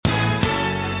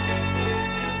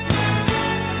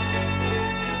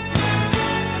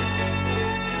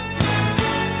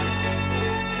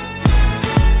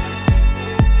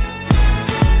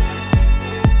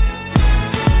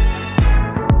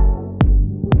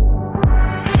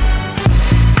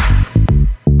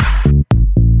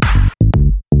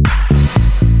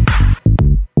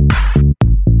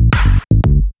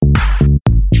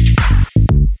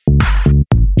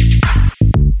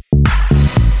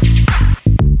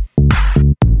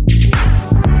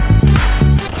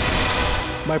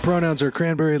My pronouns are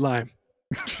cranberry lime.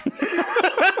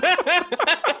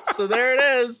 So there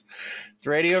it is. It's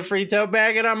Radio Free Tote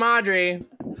Bag, and I'm Audrey.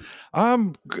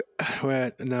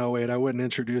 Wait, I wouldn't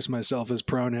introduce myself as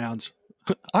pronouns.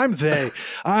 I'm they.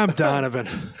 I'm Donovan.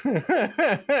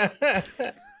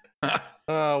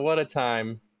 Oh, what a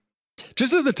time.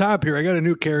 Just at the top here, I got a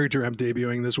new character I'm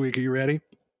debuting this week. Are you ready?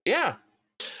 Yeah.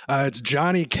 It's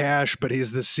Johnny Cash, but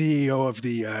he's the CEO of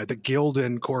the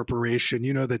Gildan Corporation.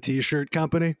 You know, the T-shirt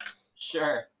company?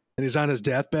 Sure. And he's on his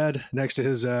deathbed next to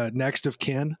his next of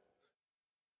kin.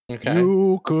 Okay.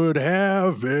 You could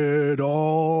have it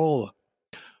all.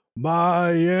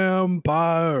 My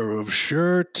empire of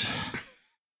shirt.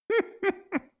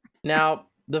 Now,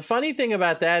 the funny thing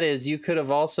about that is you could have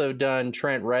also done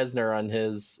Trent Reznor on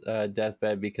his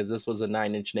deathbed, because this was a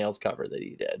Nine Inch Nails cover that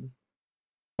he did.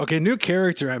 Okay, new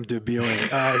character I'm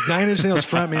debuting. Nine Inch Nails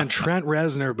frontman Trent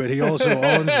Reznor, but he also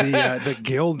owns the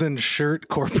Gildan Shirt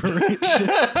Corporation.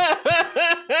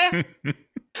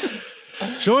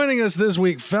 Joining us this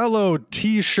week, fellow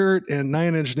T-shirt and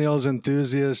Nine Inch Nails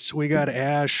enthusiasts, we got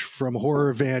Ash from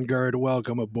Horror Vanguard.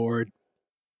 Welcome aboard.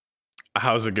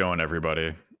 How's it going,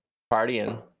 everybody?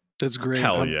 Partying. That's great.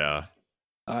 Hell yeah.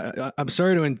 I'm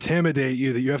sorry to intimidate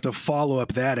you that you have to follow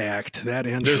up that act, that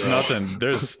intro.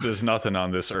 There's nothing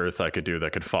on this earth I could do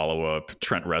that could follow up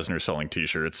Trent Reznor selling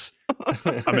t-shirts.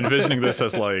 I'm envisioning this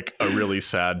as like a really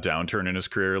sad downturn in his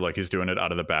career, like he's doing it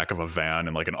out of the back of a van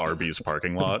in like an Arby's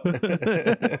parking lot.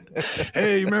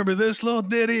 Hey, you remember this little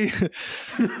ditty?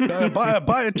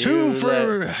 Buy a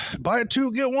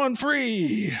two, get one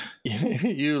free.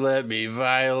 You let me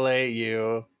violate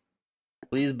you.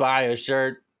 Please buy a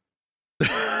shirt.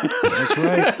 That's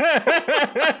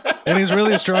right. And he's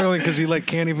really struggling because he like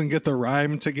can't even get the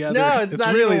rhyme together. No, it's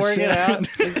not really even working out.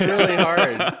 It's really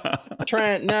hard.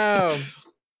 Trent, no.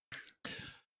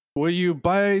 Will you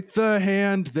bite the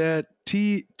hand that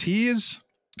tease?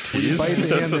 Will you bite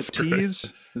the hand that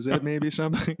tease? Is that maybe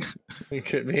something? It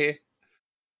could be.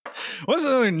 What's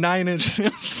the other 9 Inch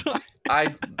song?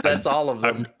 That's all of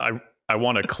them. I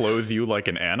want to clothe you like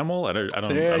an animal. I don't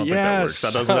think that works.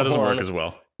 That doesn't work as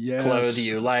well. Yes. Clothe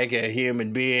you like a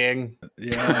human being.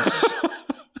 Yes.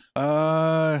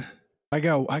 I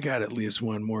got at least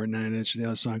one more 9 Inch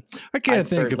Nails song. I can't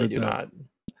think of it though. Not.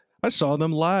 I saw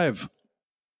them live.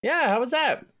 Yeah, how was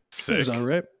that? Sick. It was all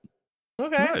right.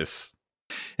 Okay. Nice.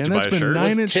 And that's been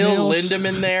 9 Inch Till Nails.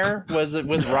 Lindemann there? Was it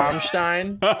with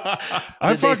Rammstein? I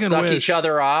Did they fucking suck wish. each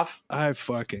other off? I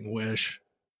fucking wish.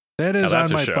 That is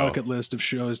on my bucket list of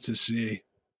shows to see.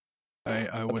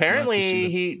 I would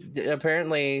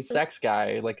apparently sex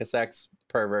guy, like a sex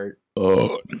pervert.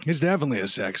 Oh, he's definitely a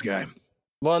sex guy.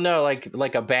 Well, no,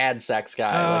 like a bad sex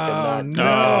guy.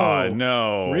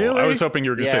 No. Really? I was hoping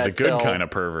you were going to say the good Till. kind of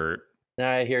pervert.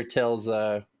 I hear Till's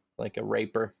like a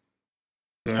raper.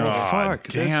 Oh, fuck.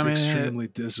 Damn That's it. extremely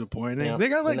disappointing. Yeah, they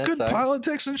got like good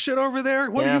politics and shit over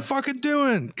there. What are you fucking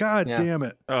doing? God damn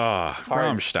it. Oh,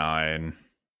 Rammstein.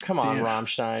 Come on,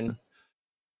 Rammstein.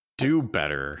 Do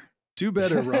better. Do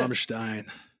better, Rammstein.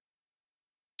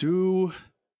 Do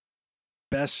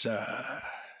besser.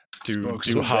 Do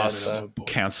host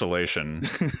cancellation.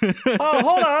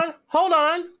 Oh, hold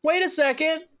on. Wait a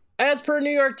second. As per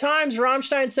New York Times,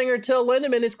 Rammstein singer Till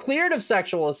Lindemann is cleared of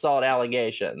sexual assault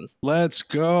allegations. Let's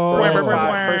go.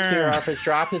 Prosecutor office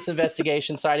dropped this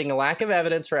investigation, citing a lack of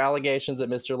evidence for allegations that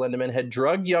Mr. Lindemann had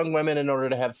drugged young women in order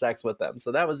to have sex with them.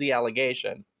 So that was the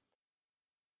allegation.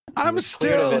 I'm cleared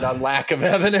still of it on lack of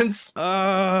evidence,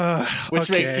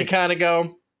 which makes you kind of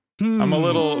go. I'm a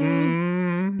little.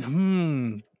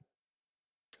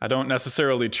 I don't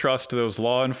necessarily trust those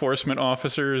law enforcement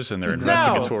officers and their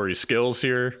investigatory skills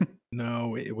here. No,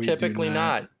 we typically do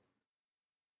not.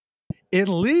 At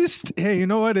least, hey, you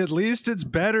know what? At least it's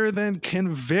better than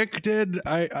Convicted.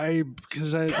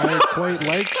 Because I quite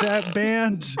like that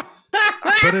band.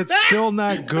 But it's still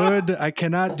not good. I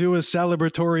cannot do a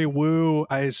celebratory woo.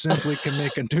 I simply can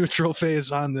make a neutral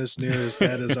face on this news.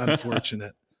 That is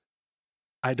unfortunate.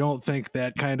 I don't think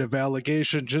that kind of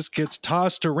allegation just gets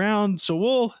tossed around. So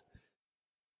we'll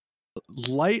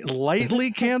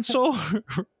lightly cancel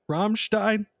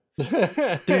Rammstein.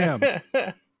 Damn.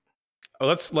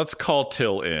 Let's call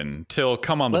Till in. Till,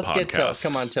 come on the podcast. Let's get Till.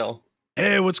 Come on, Till.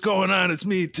 Hey, what's going on? It's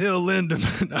me, Till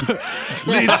Lindemann,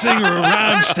 lead singer of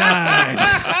Rammstein.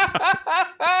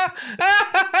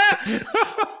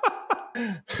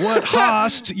 What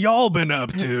host y'all been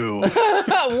up to?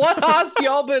 What host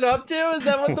y'all been up to? Is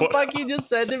that what the fuck you just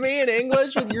said to me in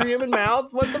English with your human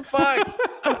mouth? What the fuck?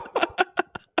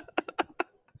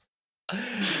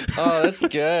 Oh, that's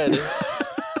good.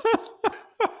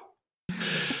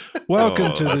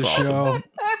 Welcome to the show. Awesome.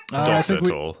 Don't say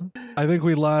toll. I think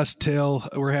we lost Till.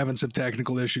 We're having some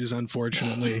technical issues,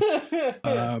 unfortunately.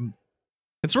 And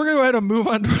so we're going to go ahead and move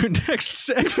on to our next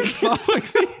segment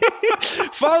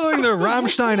following the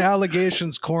Rammstein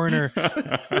allegations corner.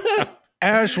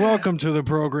 Ash, welcome to the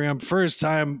program. First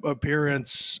time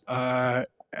appearance. How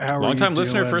are Long time you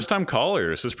listener, doing? first time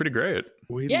caller. This is pretty great.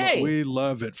 We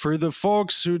love it. For the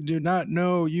folks who do not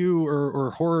know you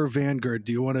or Horror Vanguard,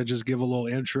 do you want to just give a little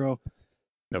intro?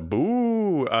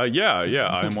 Boo. Yeah.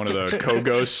 I'm one of the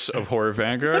co-ghosts of Horror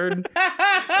Vanguard.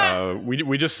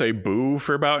 We just say boo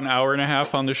for about an hour and a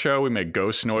half on the show. We make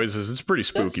ghost noises. It's a pretty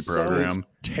spooky program.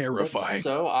 Terrifying. That's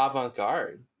so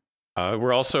avant-garde.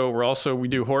 We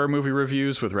do horror movie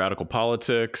reviews with Radical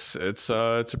Politics. It's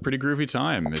a pretty groovy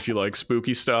time. If you like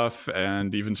spooky stuff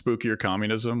and even spookier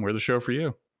communism, we're the show for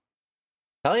you.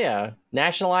 Hell yeah.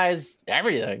 Nationalize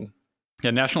everything. Yeah,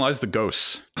 nationalize the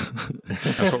ghosts.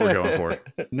 That's what we're going for.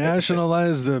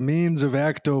 Nationalize the means of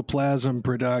ectoplasm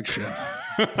production.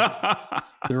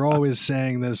 They're always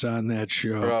saying this on that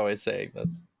show. We're always saying that.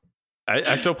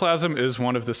 Ectoplasm is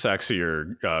one of the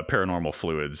sexier paranormal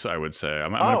fluids, I would say.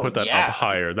 I'm going to put that up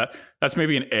higher. That's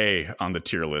maybe an A on the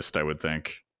tier list, I would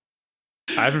think.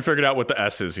 I haven't figured out what the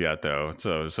S is yet, though.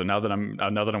 So now that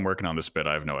I'm working on this bit,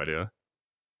 I have no idea.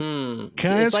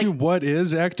 Can I ask you what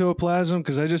is ectoplasm?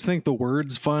 Because I just think the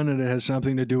word's fun and it has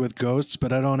something to do with ghosts,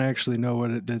 but I don't actually know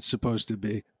what it's supposed to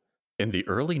be. In the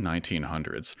early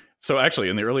 1900s. So actually,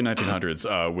 in the early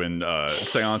 1900s, when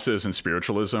seances and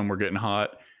spiritualism were getting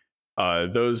hot,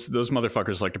 those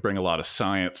motherfuckers like to bring a lot of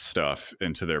science stuff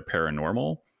into their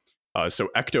paranormal. So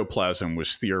ectoplasm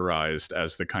was theorized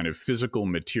as the kind of physical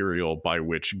material by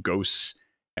which ghosts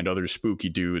and other spooky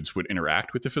dudes would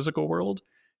interact with the physical world.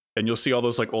 And you'll see all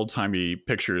those like old-timey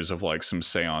pictures of like some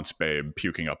seance babe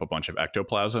puking up a bunch of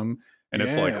ectoplasm. And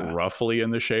it's like roughly in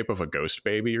the shape of a ghost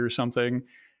baby or something.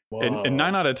 And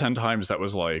 9 out of 10 times that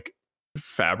was like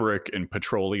fabric and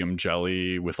petroleum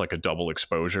jelly with like a double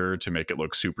exposure to make it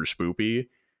look super spoopy.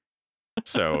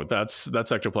 So that's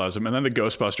ectoplasm. And then the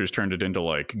Ghostbusters turned it into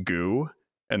like goo,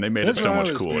 and they made it so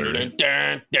much cooler.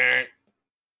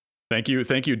 Thank you,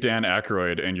 Dan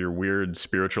Aykroyd and your weird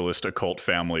spiritualist occult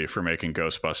family for making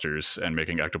Ghostbusters and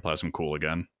making ectoplasm cool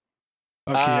again.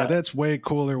 Okay, yeah, that's way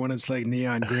cooler when it's like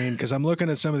neon green, because I'm looking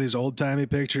at some of these old-timey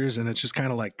pictures and it's just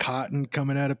kind of like cotton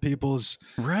coming out of people's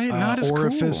not as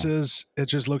orifices. Cool. It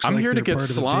just looks I'm like here they're to get part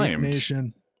slimed. of the Vape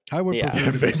Nation. I would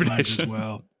prefer to be slimed as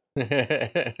well.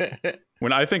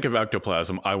 When I think of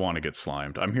ectoplasm, I want to get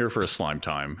slimed. I'm here for a slime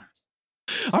time.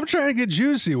 I'm trying to get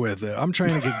juicy with it. I'm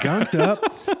trying to get gunked up,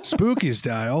 spooky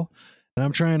style, and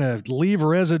I'm trying to leave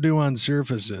residue on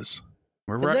surfaces.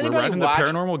 We're riding the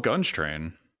paranormal gunge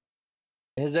train.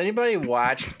 Has anybody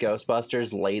watched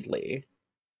Ghostbusters lately?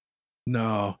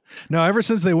 No. Ever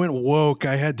since they went woke,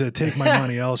 I had to take my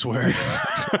money elsewhere.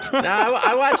 No,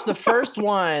 I watched the first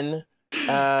one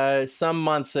some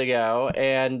months ago,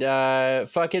 and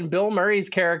fucking Bill Murray's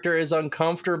character is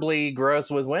uncomfortably gross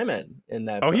with women in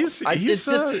that. Oh, film. this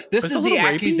is the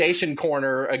accusation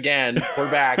corner again.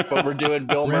 We're back, but we're doing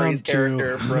Bill Murray's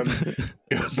character from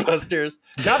Ghostbusters.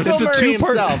 Not Bill Murray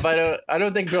himself. I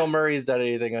don't think Bill Murray's done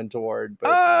anything untoward.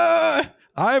 But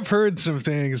I've heard some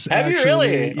things. Have you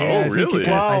really? Yeah, really?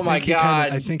 Oh my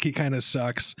god! I think he kind of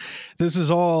sucks. This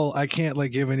is all. I can't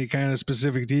like give any kind of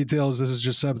specific details. This is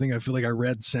just something I feel like I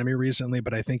read semi recently,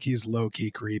 but I think he's low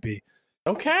key creepy.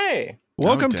 Okay.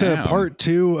 Welcome to part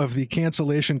 2 of the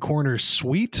cancellation corner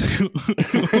suite.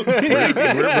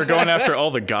 we're going after all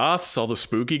the goths, all the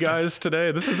spooky guys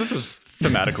today. This is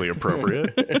thematically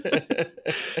appropriate.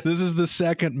 This is the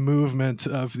second movement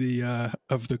of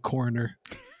the corner.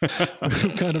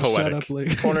 Kind of set up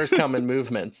like corners come in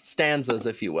movements, stanzas,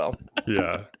 if you will.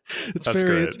 Yeah, it's that's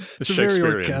very great. it's a very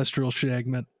orchestral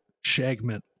shagment.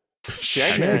 Shagment. Good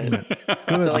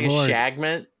Is it like Lord. a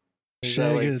shagment? Is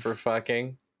that like for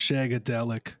fucking?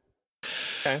 Shagadelic.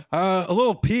 Okay. A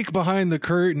little peek behind the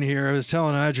curtain here. I was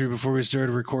telling Audrey before we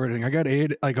started recording. I got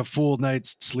a full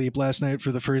night's sleep last night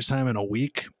for the first time in a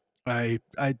week. I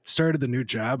started the new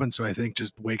job, and so I think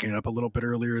just waking up a little bit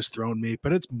earlier has thrown me.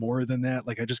 But it's more than that.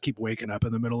 Like I just keep waking up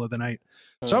in the middle of the night,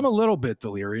 so I'm a little bit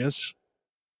delirious.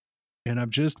 And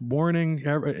I'm just warning,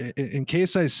 in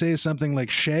case I say something like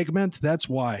shagment, that's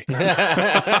why.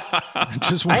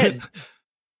 Just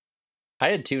I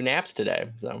had 2 naps today,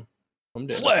 so I'm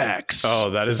doing flex.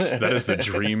 Oh, that is the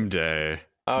dream day.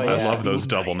 Oh, I yeah. love those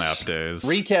double nap days.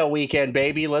 Retail weekend,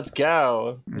 baby. Let's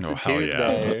go. It's a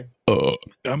Tuesday. Yeah.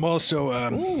 I'm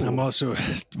also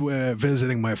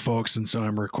visiting my folks, and so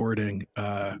I'm recording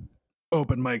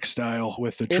open mic style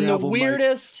with the travel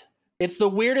in It's the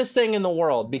weirdest thing in the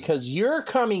world because you're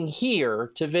coming here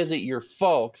to visit your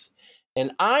folks,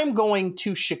 and I'm going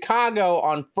to Chicago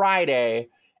on Friday,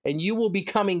 and you will be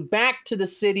coming back to the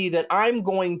city that I'm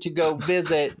going to go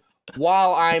visit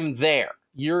while I'm there.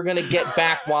 You're going to get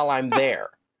back while I'm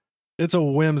there. It's a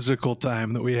whimsical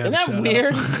time that we have. Isn't that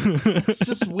weird? It's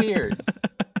just weird.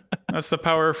 That's the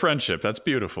power of friendship. That's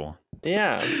beautiful.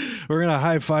 Yeah. We're going to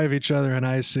high five each other on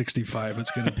I-65. It's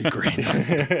going to be great.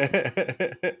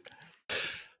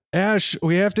 Ash,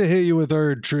 we have to hit you with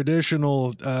our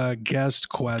traditional guest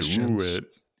questions. Do it.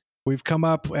 We've come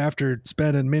up after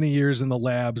spending many years in the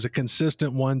labs, a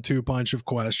consistent 1-2 punch of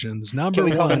questions. Number Can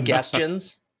we call one, them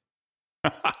questions?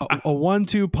 a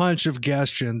 1-2 punch of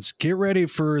questions. Get ready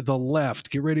for the left.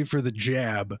 Get ready for the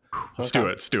jab. Let's do it.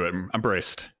 Let's do it. I'm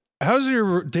braced. How's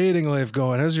your dating life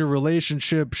going? How's your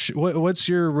relationship? What's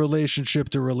your relationship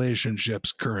to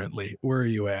relationships currently? Where are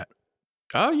you at?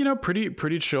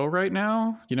 Pretty chill right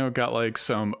now. Got like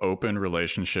some open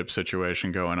relationship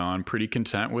situation going on. Pretty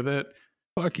content with it.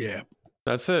 Fuck yeah.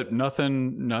 That's it.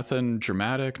 Nothing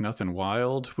dramatic, nothing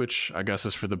wild, which I guess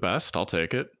is for the best. I'll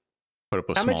take it. Put up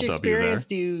a How small much W experience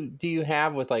there. do you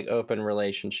have with like open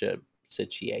relationship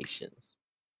situations?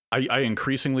 I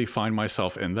increasingly find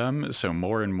myself in them, so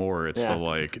more and more it's the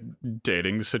like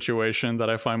dating situation that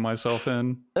I find myself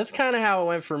in. That's kind of how it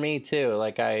went for me too.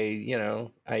 Like when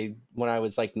I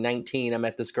was like 19, I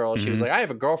met this girl. She was like, I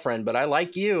have a girlfriend, but I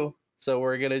like you, so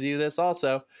we're gonna do this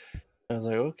also. I was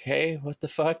like, okay, what the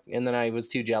fuck? And then I was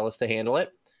too jealous to handle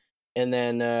it. And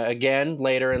then again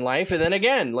later in life, and then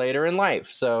again later in life.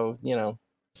 So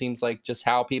seems like just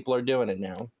how people are doing it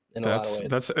now. In a lot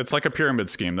of ways. It's like a pyramid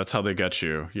scheme. That's how they get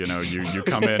you. You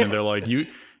come in and they're like, you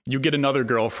get another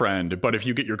girlfriend, but if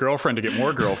you get your girlfriend to get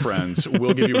more girlfriends,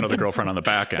 we'll give you another girlfriend on the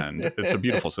back end. It's a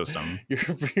beautiful system.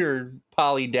 You're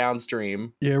poly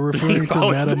downstream. Yeah, referring to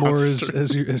Metamore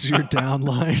as your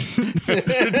downline.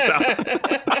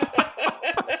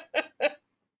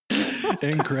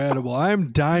 Incredible.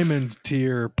 I'm diamond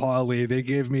tier poly. They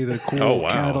gave me the cool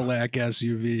Cadillac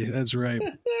SUV. That's right.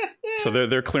 So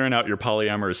they're clearing out your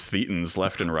polyamorous thetans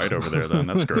left and right over there then.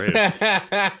 That's great.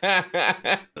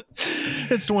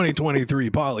 It's 2023.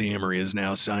 Polyamory is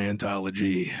now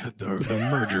Scientology, the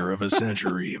merger of a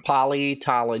century.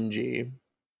 Polytology.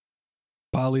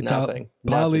 Nothing.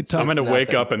 I'm going to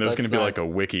wake up and there's going to be like a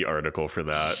wiki article for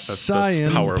that. That's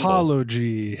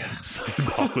Scientology.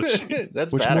 Scientology.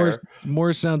 That's which better.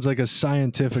 More sounds like a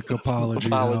scientific apology.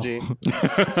 Apology.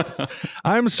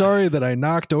 I'm sorry that I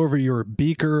knocked over your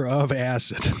beaker of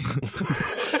acid.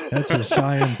 That's a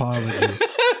Scientology.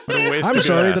 I'm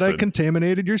sorry that I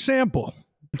contaminated your sample.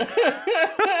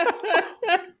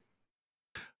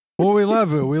 Well, we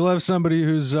love it. We love somebody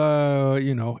who's, in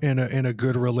a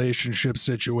good relationship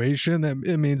situation. That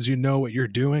it means you know what you're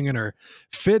doing and are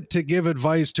fit to give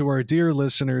advice to our dear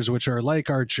listeners, which are like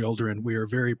our children. We are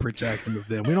very protective of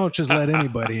them. We don't just let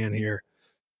anybody in here.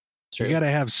 You got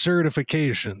to have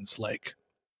certifications like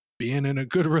being in a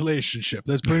good relationship.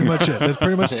 That's pretty much it. That's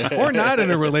pretty much, or not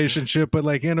in a relationship, but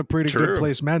like in a pretty good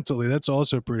place mentally. That's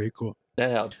also pretty cool.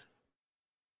 That helps.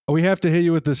 We have to hit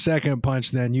you with the second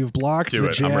punch then. You've blocked the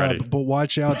jab, but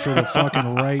watch out for the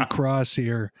fucking right cross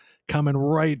here, coming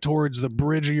right towards the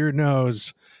bridge of your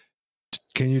nose.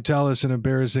 Can you tell us an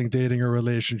embarrassing dating or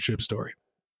relationship story?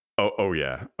 Oh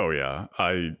yeah.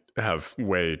 I have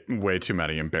way too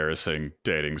many embarrassing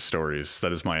dating stories.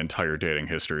 That is my entire dating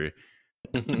history.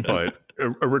 But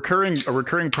a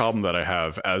recurring problem that I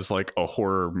have as like a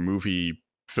horror movie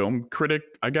film critic,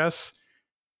 I guess,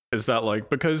 is that like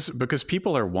because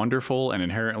people are wonderful and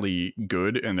inherently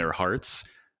good in their hearts,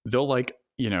 they'll like,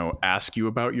 ask you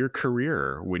about your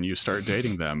career when you start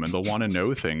dating them, and they'll want to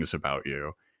know things about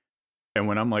you. And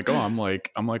when I'm like, I'm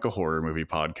like a horror movie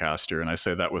podcaster, and I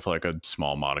say that with like a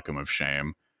small modicum of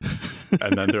shame.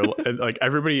 And then they're like,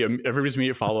 everybody's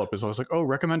immediate follow up is always like, oh,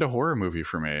 recommend a horror movie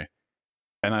for me.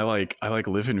 And I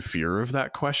live in fear of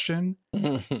that question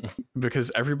because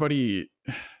everybody.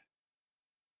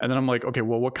 And then I'm like, okay,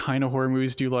 well, what kind of horror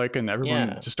movies do you like? And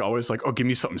everyone just always like, oh, give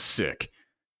me something sick.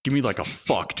 Give me like a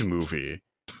fucked movie.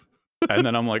 And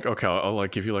then I'm like, okay, I'll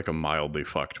like give you like a mildly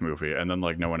fucked movie. And then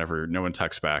like no one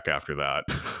texts back after that.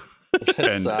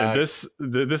 and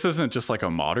this isn't just like a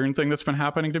modern thing that's been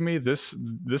happening to me. This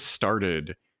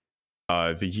started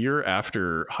the year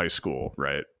after high school,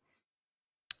 right?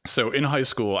 So in high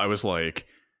school, I was like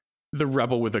the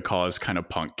rebel with a cause kind of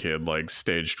punk kid, like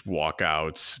staged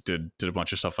walkouts, did a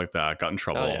bunch of stuff like that, got in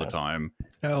trouble all the time.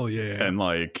 Hell yeah. And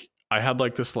like I had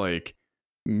like this like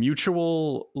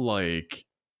mutual like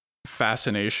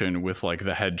fascination with like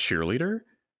the head cheerleader.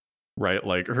 right?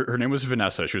 Like her name was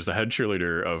Vanessa. She was the head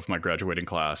cheerleader of my graduating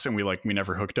class, and we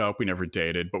never hooked up, we never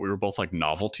dated, but we were both like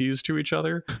novelties to each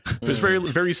other. It was very,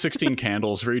 very 16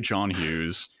 Candles, very John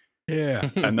Hughes. Yeah.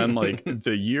 And then like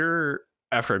the year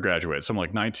after I graduated, so I'm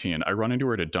like 19, I run into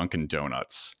her at Dunkin'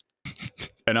 Donuts,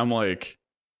 and I'm like,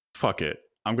 fuck it,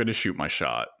 I'm gonna shoot my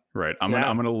shot. Right. I'm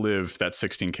gonna live that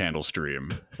 16 Candles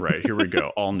dream. Right. Here we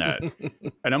go. All net.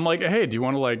 And I'm like, hey, do you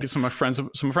want to like some friends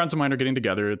of mine are getting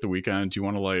together at the weekend. Do you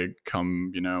want to like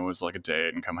come, as like a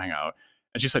date and come hang out?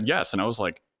 And she said yes. And I was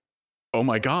like, oh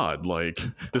my God, like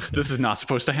this is not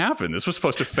supposed to happen. This was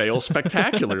supposed to fail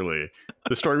spectacularly.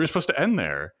 The story was supposed to end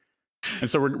there. And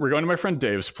so we're going to my friend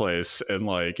Dave's place, and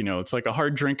like, it's like a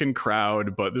hard drinking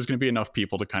crowd, but there's gonna be enough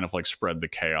people to kind of like spread the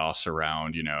chaos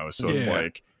around, So it's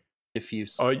like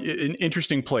diffuse. An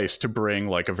interesting place to bring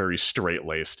like a very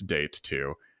straight-laced date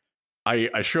to.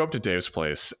 I show up to Dave's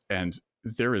place, and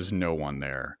there is no one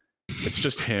there. It's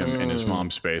just him in his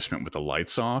mom's basement with the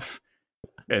lights off.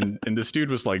 And this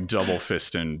dude was like double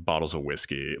fisting bottles of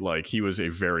whiskey. Like he was a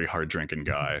very hard drinking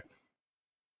guy.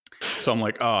 So I'm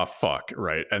like, oh, fuck.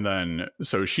 Right. And then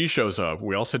so she shows up,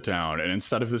 we all sit down, and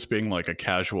instead of this being like a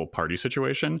casual party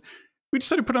situation, we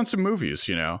decided to put on some movies,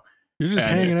 You're just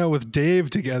hanging out with Dave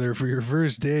together for your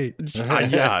first date.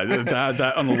 Yeah,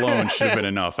 that on the loan should have been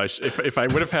enough. If I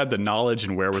would have had the knowledge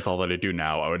and wherewithal that I do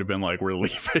now, I would have been like, we're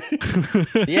leaving.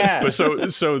 Yeah. But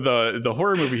so the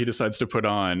horror movie he decides to put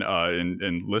on,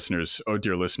 and listeners, oh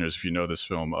dear listeners, if you know this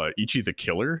film, Ichi the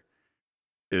Killer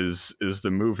is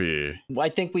the movie. I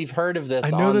think we've heard of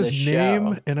this. I know on this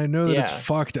name, and I know that it's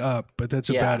fucked up, but that's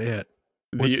about it.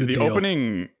 The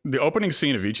opening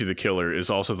scene of Ichi the Killer is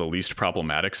also the least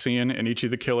problematic scene in Ichi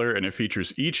the Killer, and it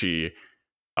features Ichi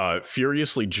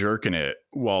furiously jerking it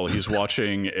while he's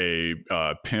watching a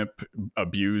pimp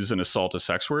abuse and assault a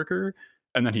sex worker,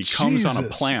 and then he comes on a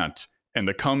plant, and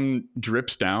the cum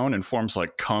drips down and forms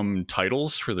like cum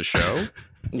titles for the show.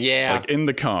 Yeah, like in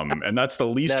the cum, and that's the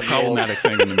least problematic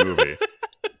thing in the movie.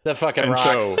 That fucking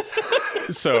rocks.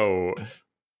 So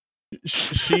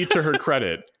she, to her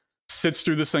credit, sits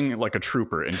through this thing like a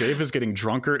trooper, and Dave is getting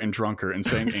drunker and drunker and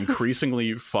saying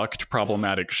increasingly fucked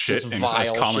problematic shit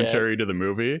as commentary to the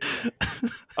movie.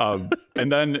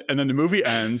 And then the movie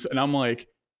ends, and I'm like,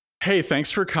 hey,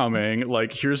 thanks for coming.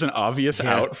 Like, here's an obvious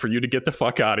out for you to get the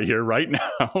fuck out of here right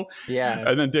now. Yeah.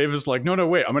 And then Dave is like, no,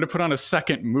 wait, I'm going to put on a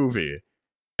second movie.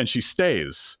 And she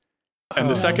stays. And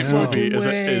the second movie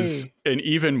is an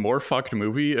even more fucked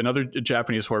movie, another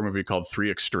Japanese horror movie called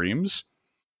Three Extremes.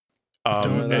 I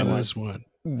don't know this one.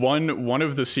 One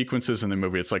of the sequences in the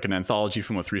movie, it's like an anthology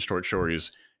film of 3 short stories,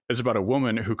 is about a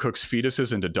woman who cooks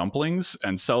fetuses into dumplings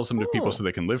and sells them to people so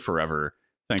they can live forever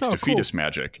thanks to fetus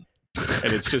magic.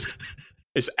 And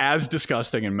it's as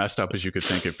disgusting and messed up as you could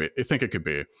think it could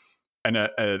be. And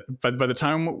by the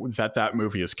time that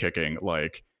movie is kicking,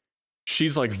 like,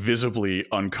 she's like visibly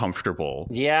uncomfortable.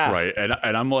 Yeah. Right.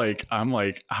 And I'm like,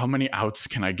 how many outs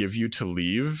can I give you to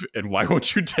leave? And why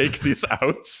won't you take these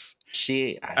outs?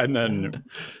 And then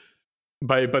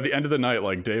by the end of the night,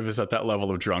 like, Dave is at that level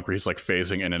of drunk where he's like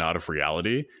phasing in and out of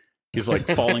reality. He's like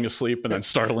falling asleep and then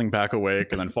startling back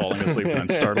awake, and then falling asleep and then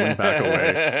startling back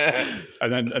awake.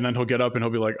 And then he'll get up and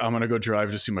he'll be like, I'm gonna go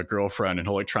drive to see my girlfriend, and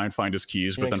he'll like try and find his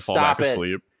keys, but then fall back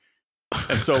asleep.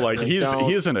 And so like he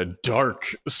is in a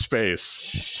dark space.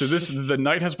 So the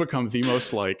night has become the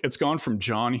most like, it's gone from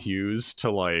John Hughes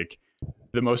to like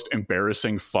the most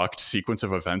embarrassing fucked sequence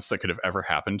of events that could have ever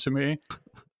happened to me.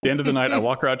 At the end of the night, I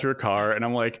walk her out to her car, and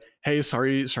I'm like, hey,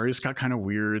 sorry, it's got kind of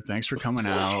weird. Thanks for coming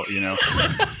out.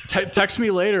 Text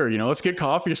me later. Let's get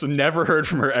coffee. So never heard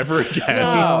from her ever again.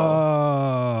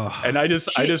 No. And I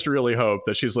just really hope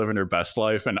that she's living her best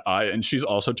life, and she's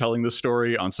also telling this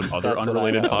story on some other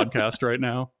unrelated podcast right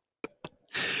now.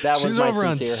 She's over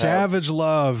on Savage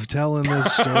Love telling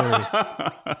this story.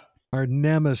 Our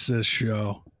nemesis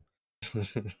show.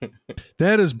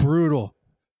 That is brutal.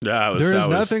 Yeah, there's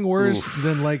nothing worse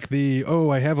than like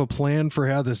I have a plan for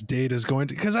how this date is going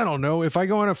to, because I don't know, if I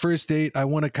go on a first date, I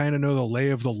want to kind of know the lay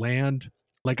of the land.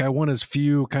 Like, I want as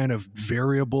few kind of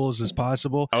variables as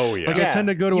possible. Oh yeah. Like, I tend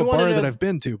to go to a bar that I've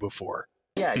been to before.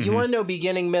 Yeah, you want to know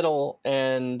beginning, middle,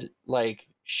 and like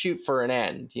shoot for an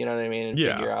end. You know what I mean? And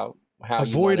figure out how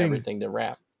you want everything to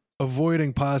wrap.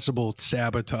 Avoiding possible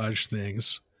sabotage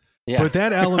things. Yeah. But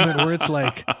that element where it's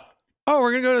like, oh,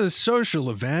 we're going to go to this social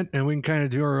event and we can kind of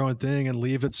do our own thing and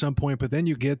leave at some point. But then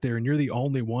you get there and you're the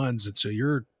only ones. And so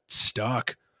you're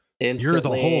stuck. Instantly you're the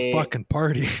whole fucking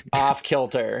party. Off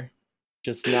kilter.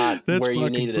 Just not where you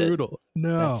needed brutal.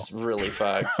 No. That's really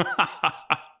fucked.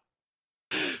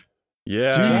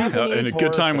 Yeah. And a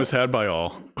good time was had by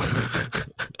all.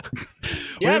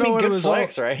 Yeah, well, I mean, good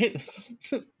flex, right?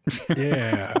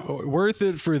 Yeah, worth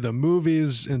it for the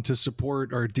movies and to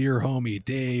support our dear homie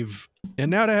Dave.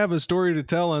 And now to have a story to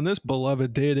tell on this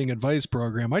beloved dating advice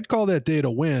program, I'd call that date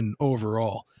a win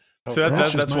overall. So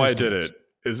that's why I did it.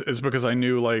 Is because I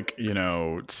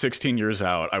knew, 16 years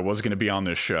out, I was going to be on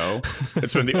this show.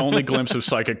 It's been the only glimpse of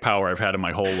psychic power I've had in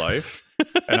my whole life.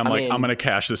 And I'm I'm going to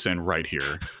cash this in right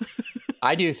here.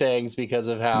 I do things because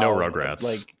of how... No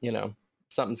regrets.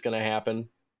 Something's going to happen.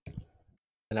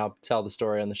 And I'll tell the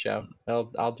story on the show.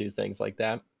 I'll do things like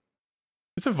that.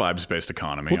 It's a vibes-based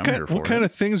economy. I'm here for it. What kind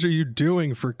of things are you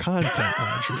doing for content,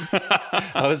 Roger?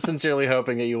 I was sincerely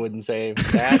hoping that you wouldn't say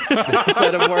that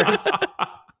set of words.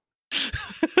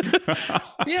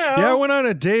 Yeah, I went on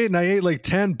a date and I ate like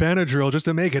 10 Benadryl just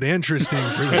to make it interesting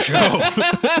for the show.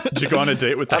 Did you go on a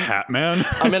date with the Hat Man?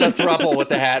 I'm in a throuple with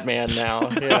the Hat Man now.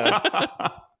 Yeah.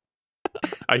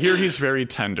 I hear he's very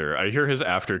tender. I hear his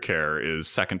aftercare is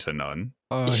second to none.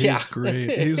 Oh, he's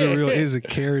great. He's a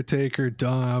caretaker,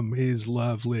 Dom. He's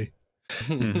lovely.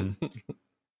 Mm-hmm.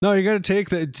 No, you got to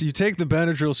take you take the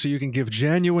Benadryl so you can give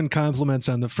genuine compliments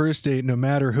on the first date, no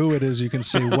matter who it is. You can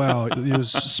say, wow,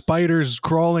 those spiders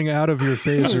crawling out of your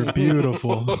face are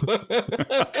beautiful.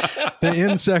 The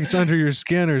insects under your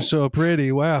skin are so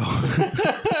pretty. Wow.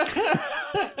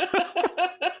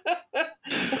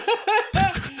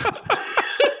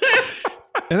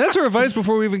 And that's our advice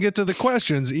before we even get to the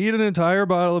questions. Eat an entire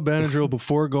bottle of Benadryl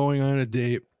before going on a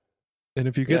date. And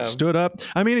if you get stood up,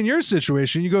 I mean, in your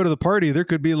situation, you go to the party, there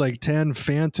could be like 10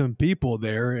 phantom people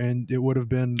there, and it would have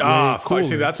been cooler.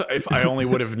 See, that's if I only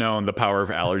would have known the power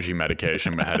of allergy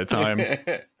medication ahead of time,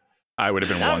 I would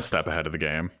have been one step ahead of the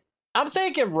game. I'm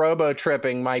thinking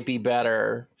robo-tripping might be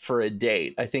better for a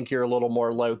date. I think you're a little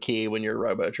more low-key when you're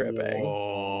robo-tripping.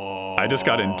 Whoa. I just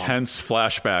got intense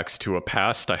flashbacks to a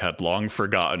past I had long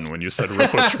forgotten when you said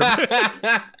robo-tripping.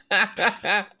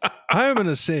 I'm going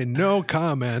to say no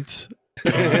comment.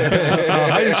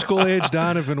 High school age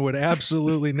Donovan would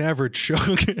absolutely never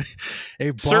chug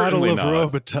a bottle of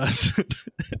Robitussin.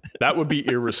 That would be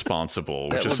irresponsible,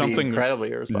 which is something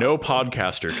incredibly irresponsible. No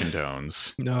podcaster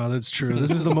condones. No, that's true.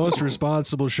 This is the most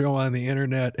responsible show on the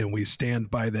internet, and we stand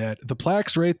by that. The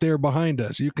plaque's right there behind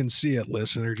us. You can see it,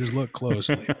 listener. Just look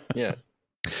closely. Yeah.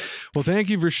 Well, thank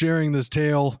you for sharing this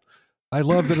tale. I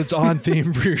love that it's on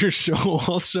theme for your show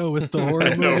also with the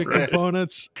horror movie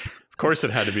components. Of course,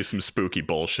 it had to be some spooky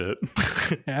bullshit.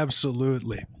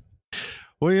 Absolutely.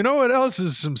 Well, you know what else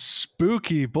is some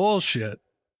spooky bullshit?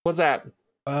 What's that?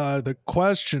 The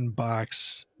question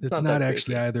box. It's not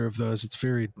actually either of those. It's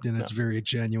very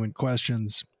genuine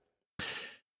questions.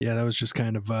 Yeah, that was just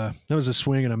kind of that was a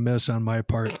swing and a miss on my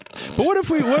part. But what if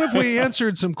we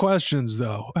answered some questions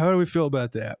though? How do we feel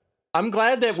about that? I'm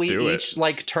glad that we each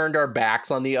turned our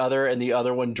backs on the other, and the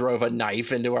other one drove a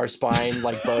knife into our spine,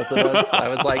 like both of us. I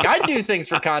was like, I do things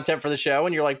for content for the show,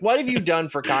 and you're like, what have you done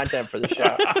for content for the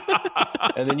show?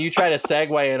 And then you try to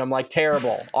segue, and I'm like,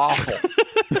 terrible, awful.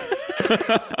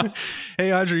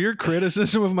 Hey, Audrey, your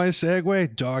criticism of my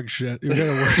segue, dog shit. You're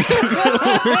gonna work.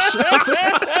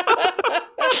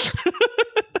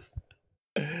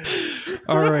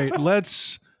 All right,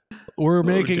 we're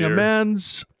making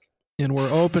amends. And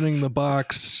we're opening the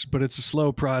box, but it's a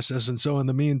slow process. And so in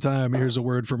the meantime, here's a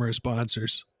word from our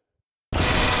sponsors.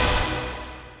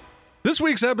 This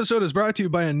week's episode is brought to you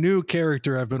by a new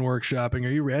character I've been workshopping. Are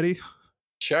you ready?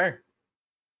 Sure.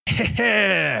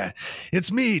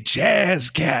 It's me,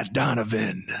 Jazz Cat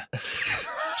Donovan. I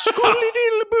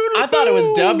thought it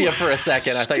was W for a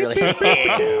second. I thought you were like...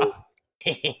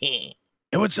 Hey,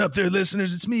 what's up there,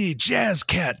 listeners? It's me, Jazz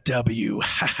Cat W.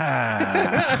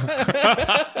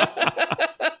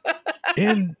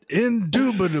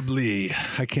 Indubitably,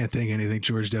 I can't think anything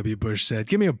George W. Bush said.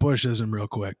 Give me a Bushism real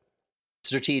quick.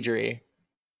 Strategery.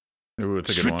 Ooh,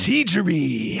 it's a good one.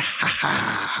 Strategery.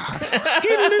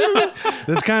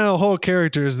 That's kind of the whole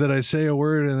character is that I say a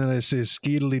word and then I say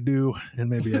skeedily doo, and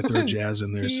maybe I throw jazz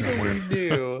in there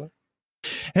somewhere.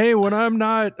 Hey, when I'm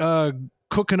not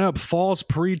cooking up false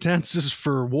pretenses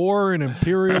for war and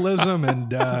imperialism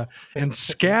and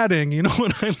scatting, you know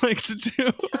what I like to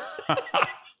do?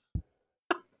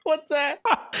 What's that?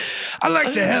 I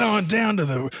like to head on down to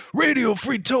the Radio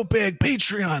Free Topag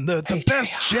Patreon, the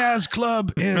best jazz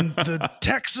club in the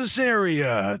Texas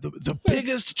area, the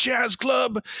biggest jazz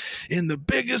club in the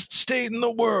biggest state in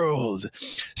the world.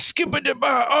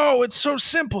 Skip-a-da-ba. Oh, it's so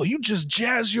simple. You just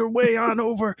jazz your way on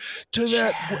over to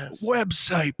that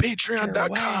website,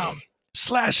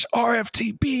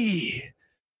 patreon.com/RFTB.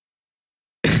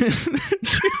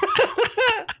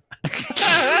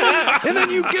 And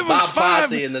then you give us Bob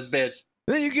Fosse in this bitch.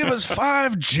 Then you give us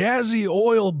 5 jazzy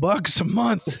oil bucks a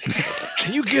month.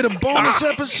 And you get a bonus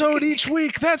episode each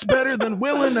week. That's better than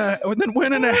winning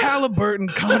a Halliburton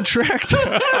contract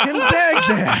in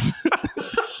Baghdad.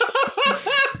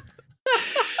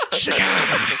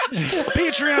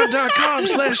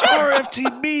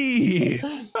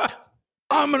 Patreon.com/RFTB.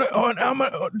 I'm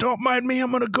gonna, don't mind me,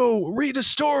 I'm gonna go read a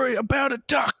story about a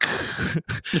duck.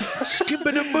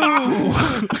 Skippity-boo.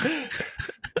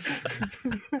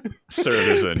 Sir,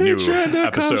 there's a new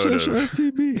episode of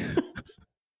RFTB.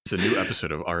 It's a new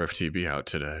episode of RFTB out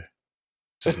today.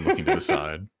 Just looking to the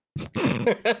side.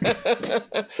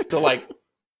 The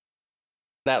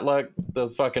that look, the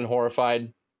fucking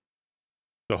horrified.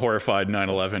 The horrified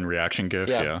 9/11 reaction gif,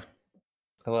 yeah.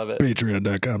 I love it.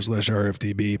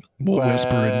 Patreon.com/RFTB. We'll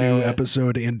whisper a new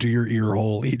episode into your ear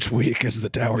hole each week as the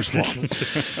towers fall.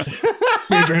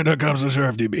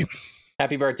 Patreon.com/RFTB.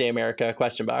 Happy birthday, America,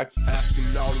 question box.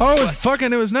 Oh, it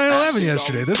was 9/11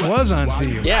 yesterday. This was on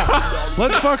theme. Yeah.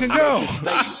 Let's fucking go.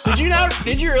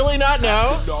 Did you really not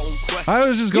know? I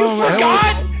was just going. You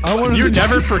forgot? You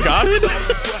never forgot it?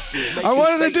 I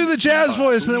wanted to do the jazz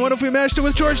voice, and then what if we matched it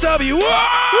with George W? Whoa!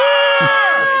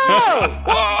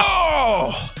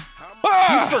 Whoa!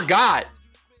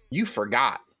 You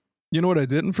forgot. You know what I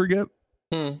didn't forget?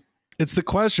 It's the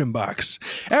question box.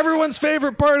 Everyone's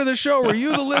favorite part of the show where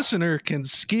you, the listener, can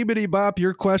skeebity bop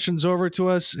your questions over to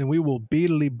us and we will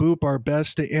beatily boop our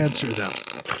best to answer them.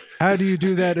 How do you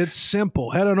do that? It's simple.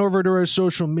 Head on over to our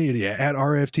social media at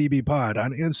RFTB Pod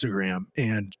on Instagram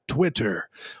and Twitter,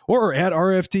 or at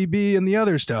RFTB and the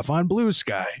other stuff on Blue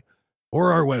Sky,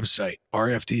 or our website,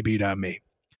 rftb.me.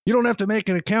 You don't have to make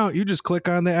an account. You just click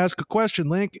on the Ask a Question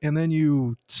link, and then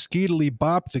you skeetily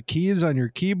bop the keys on your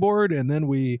keyboard, and then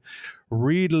we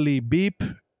readily beep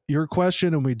your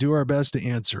question, and we do our best to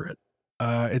answer it.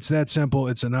 It's that simple.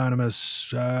 It's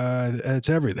anonymous.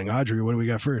 It's everything. Audrey, what do we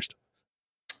got first?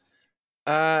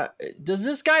 Does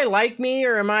this guy like me,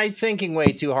 or am I thinking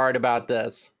way too hard about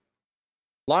this?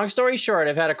 Long story short,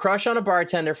 I've had a crush on a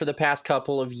bartender for the past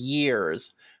couple of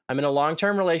years. I'm in a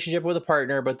long-term relationship with a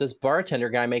partner, but this bartender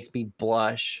guy makes me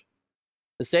blush.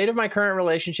 The state of my current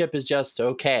relationship is just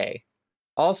okay.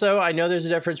 Also, I know there's a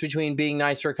difference between being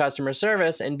nice for customer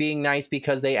service and being nice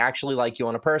because they actually like you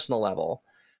on a personal level.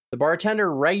 The bartender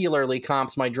regularly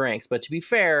comps my drinks, but to be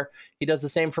fair, he does the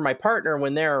same for my partner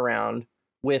when they're around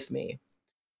with me.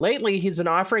 Lately, he's been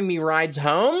offering me rides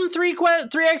home, three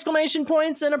exclamation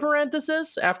points in a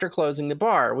parenthesis, after closing the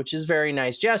bar, which is a very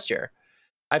nice gesture.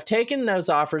 I've taken those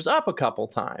offers up a couple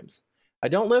times. I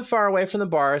don't live far away from the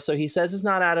bar, so he says it's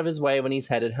not out of his way when he's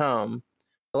headed home.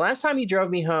 The last time he drove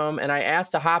me home and I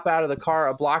asked to hop out of the car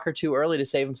a block or two early to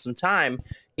save him some time,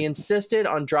 he insisted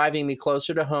on driving me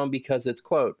closer to home because it's,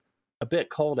 quote, a bit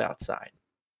cold outside.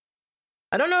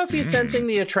 I don't know if he's sensing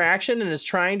the attraction and is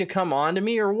trying to come on to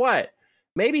me or what.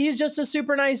 Maybe he's just a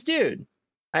super nice dude.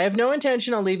 I have no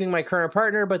intention on leaving my current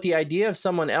partner, but the idea of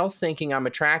someone else thinking I'm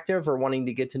attractive or wanting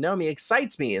to get to know me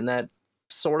excites me in that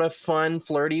sort of fun,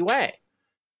 flirty way.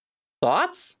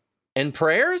 Thoughts and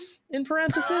prayers in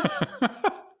parenthesis?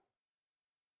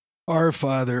 Our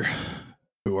Father,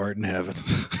 who art in heaven,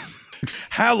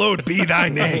 hallowed be thy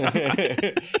name.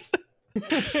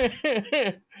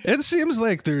 It seems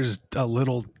like there's a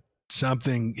little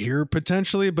something here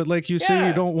potentially, but like you say,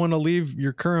 you don't want to leave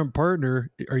your current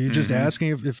partner. Are you just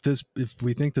asking if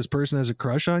we think this person has a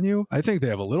crush on you? I think they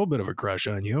have a little bit of a crush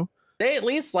on you. They at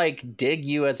least like dig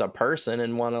you as a person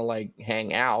and want to like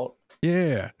hang out.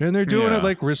 Yeah, and they're doing it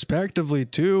like respectively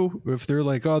too. If they're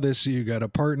like, oh, they see you got a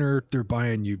partner, they're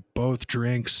buying you both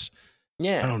drinks.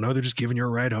 Yeah, I don't know, they're just giving you a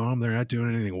ride home. They're not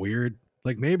doing anything weird.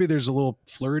 Like maybe there's a little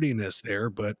flirtiness there,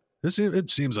 but it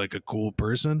seems like a cool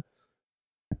person.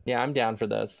 Yeah, I'm down for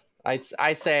this.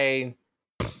 I say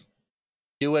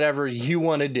do whatever you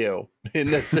want to do in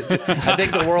this situation. I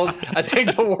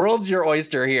think the world's your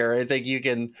oyster here. I think you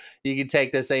can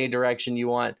take this any direction you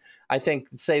want. I think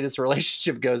say this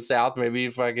relationship goes south, maybe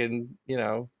if I can,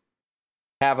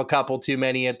 have a couple too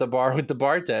many at the bar with the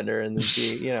bartender and then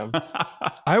see,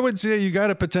 I would say you got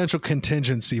a potential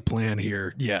contingency plan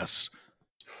here. Yes.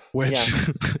 Which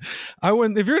I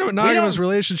wouldn't, if you're in a monogamous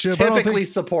relationship, typically I don't think,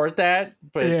 support that.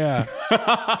 But yeah,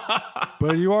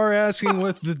 but you are asking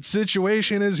what the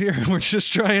situation is here. And we're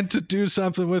just trying to do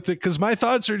something with it. Cause my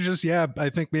thoughts are just, I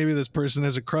think maybe this person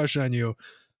has a crush on you,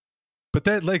 but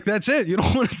that's it. You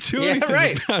don't want to do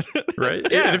anything about it. Right.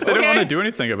 Yeah. And if they don't want to do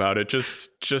anything about it,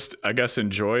 just, I guess,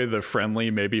 enjoy the friendly,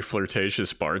 maybe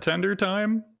flirtatious bartender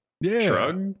time. Yeah.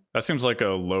 Shrug. That seems like a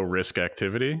low risk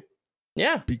activity.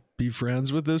 Yeah. Be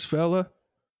friends with this fella.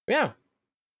 Yeah.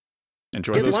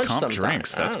 Enjoy those comp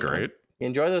drinks. That's great.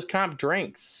 Enjoy those comp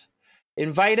drinks.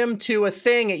 Invite him to a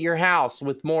thing at your house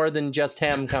with more than just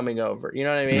him coming over. You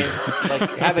know what I mean?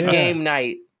 Like have a game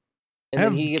night, and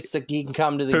then he can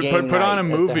come to the game night. Put on a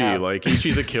movie like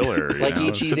Ichi the Killer, like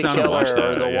Ichi the Killer,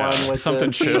 or the one with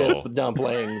something the fetus with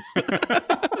dumplings.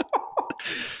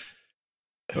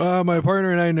 My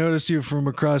partner and I noticed you from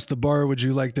across the bar. Would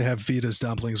you like to have fetus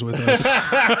dumplings with us?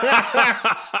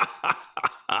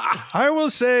 I will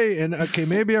say, and okay,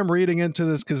 maybe I'm reading into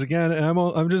this because again,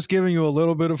 I'm just giving you a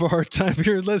little bit of a hard time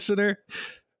here, listener.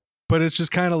 But it's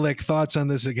just kind of like thoughts on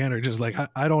this again are just like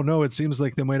I don't know. It seems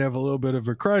like they might have a little bit of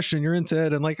a crush, and you're into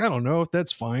it, and like I don't know,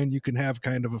 that's fine. You can have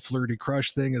kind of a flirty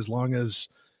crush thing as long as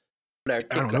I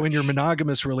don't know, in your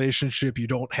monogamous relationship, you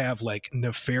don't have like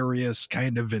nefarious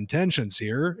kind of intentions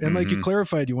here, and like you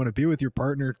clarified, you want to be with your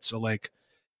partner, so like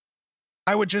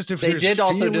I would just if they did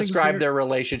also describe their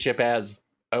relationship as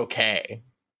okay.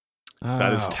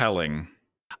 That is telling.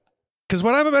 Because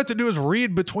what I'm about to do is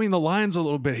read between the lines a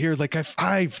little bit here. Like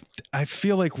I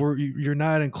feel like you're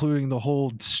not including the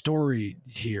whole story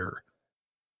here.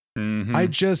 I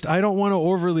don't want to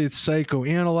overly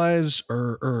psychoanalyze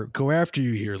or go after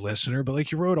you here, listener. But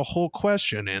like you wrote a whole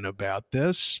question in about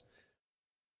this.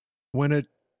 When it,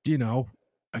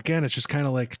 again, it's just kind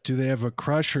of like, do they have a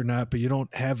crush or not? But you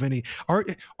don't have any.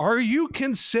 Are you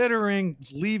considering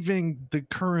leaving the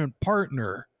current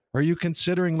partner? Are you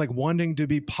considering like wanting to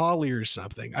be poly or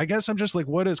something? I guess I'm just like,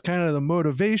 what is kind of the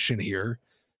motivation here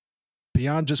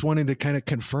beyond just wanting to kind of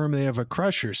confirm they have a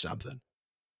crush or something?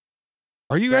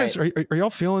 Are you guys, are y'all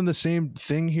feeling the same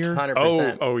thing here?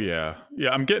 100%. Oh yeah.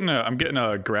 Yeah. I'm getting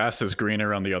a grass is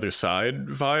greener on the other side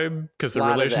vibe because the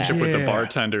relationship with the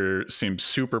bartender seems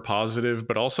super positive,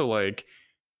 but also like,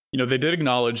 they did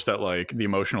acknowledge that like the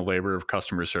emotional labor of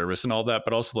customer service and all that,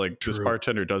 but also like this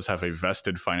bartender does have a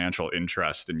vested financial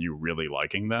interest in you really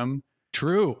liking them.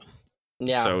 True.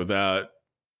 Yeah. So that,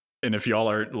 and if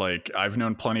y'all are like, I've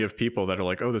known plenty of people that are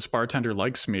like, oh, this bartender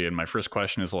likes me. And my first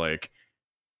question is like,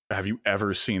 have you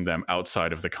ever seen them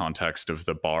outside of the context of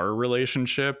the bar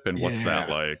relationship? And what's that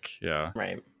like? Yeah.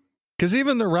 Right. Because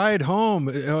even the ride home,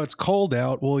 it's cold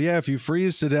out. Well, yeah, if you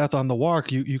freeze to death on the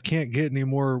walk, you can't get any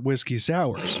more whiskey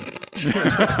sours.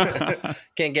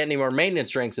 Can't get any more maintenance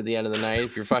drinks at the end of the night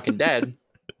if you're fucking dead.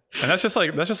 And that's just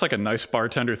like a nice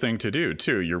bartender thing to do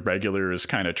too. Your regular is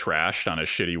kind of trashed on a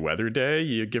shitty weather day.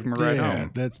 You give them a ride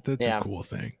home. That's a cool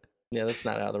thing. Yeah, that's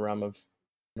not out of the realm of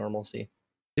normalcy.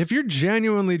 If you're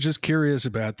genuinely just curious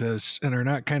about this and are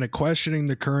not kind of questioning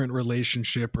the current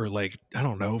relationship or like, I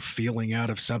don't know, feeling out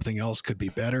if something else could be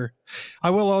better, I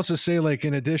will also say like,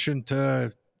 in addition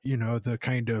to, the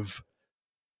kind of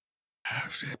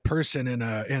person in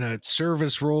a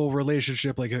service role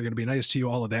relationship, like they're going to be nice to you,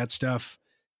 all of that stuff.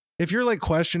 If you're like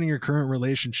questioning your current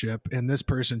relationship and this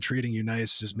person treating you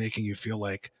nice is making you feel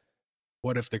like,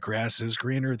 what if the grass is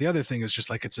greener? The other thing is just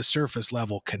like, it's a surface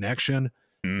level connection.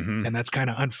 And that's kind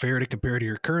of unfair to compare to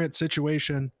your current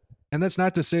situation. And that's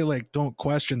not to say like, don't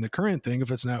question the current thing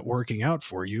if it's not working out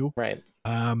for you. Right.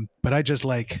 But I just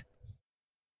like,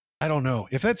 I don't know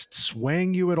if that's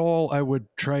swaying you at all. I would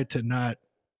try to not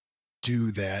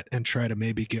do that and try to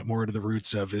maybe get more to the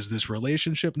roots of, is this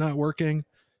relationship not working?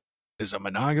 Is a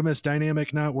monogamous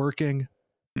dynamic not working?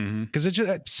 Because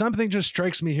something just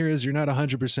strikes me here as you're not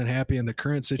 100% happy in the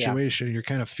current situation. Yeah. You're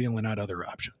kind of feeling out other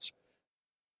options.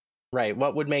 Right.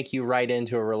 What would make you write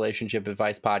into a relationship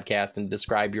advice podcast and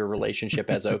describe your relationship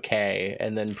as okay,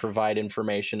 and then provide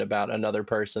information about another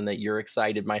person that you're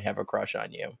excited might have a crush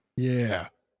on you? Yeah.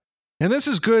 And this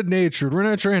is good natured. We're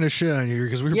not trying to shit on you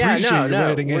because we appreciate you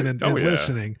writing in and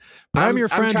listening. But I'm your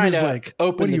friend who's like,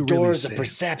 open the doors of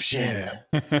perception.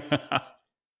 Yeah.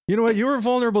 You know what? You were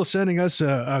vulnerable sending us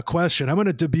a question. I'm going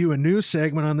to debut a new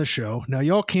segment on the show. Now,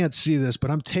 y'all can't see this,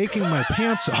 but I'm taking my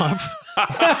pants off,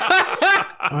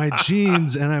 my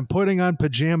jeans, and I'm putting on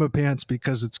pajama pants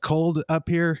because it's cold up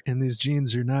here, and these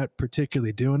jeans are not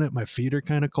particularly doing it. My feet are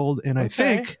kind of cold, and I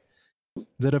think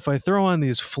that if I throw on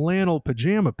these flannel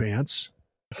pajama pants,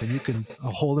 and you can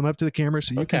hold them up to the camera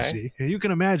so you can see, and you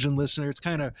can imagine, listener, it's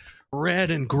kind of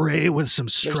red and gray with some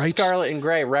stripes. There's scarlet and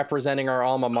gray representing our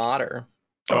alma mater.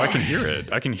 Oh, I can hear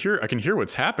it. I can hear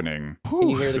what's happening. Can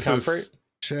you hear the comfort?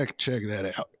 Check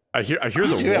that out. I hear the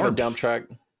warmth. Do you have a dump truck?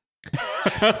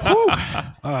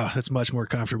 That's much more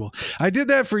comfortable. I did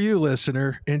that for you,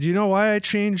 listener. And you know why I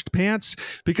changed pants?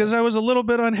 Because I was a little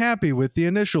bit unhappy with the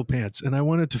initial pants, and I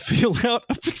wanted to feel out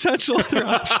a potential other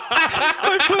option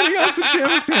by putting on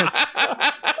pajama pants.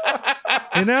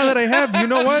 And now that I have, you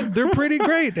know what? They're pretty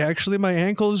great. Actually, my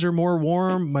ankles are more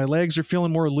warm. My legs are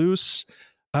feeling more loose.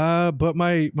 But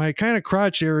my kind of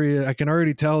crotch area, I can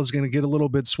already tell, is going to get a little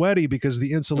bit sweaty because of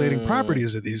the insulating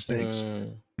properties of these things.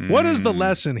 What is the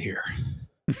lesson here?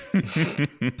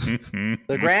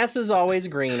 The grass is always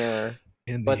greener,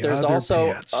 but there's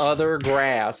also other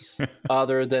grass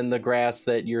other than the grass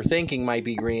that you're thinking might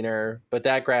be greener, but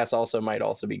that grass might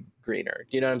also be greener.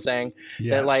 Do you know what I'm saying?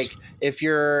 Yes. That like if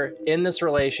you're in this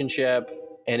relationship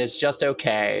and it's just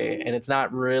okay and it's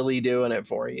not really doing it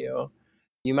for you,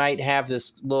 you might have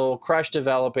this little crush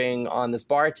developing on this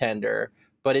bartender,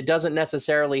 but it doesn't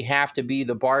necessarily have to be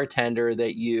the bartender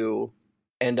that you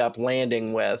end up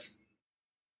landing with.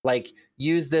 Like,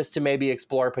 use this to maybe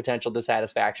explore potential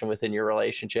dissatisfaction within your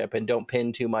relationship and don't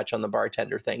pin too much on the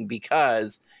bartender thing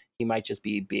because he might just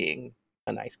be being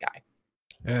a nice guy.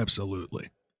 Absolutely.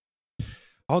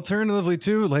 Alternatively,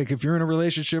 too, like if you're in a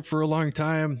relationship for a long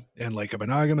time and like a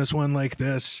monogamous one like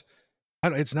this,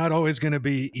 it's not always going to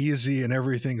be easy and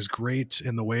everything's great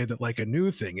in the way that like a new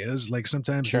thing is. Like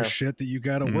sometimes there's shit that you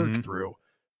got to work through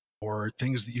or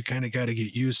things that you kind of got to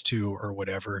get used to or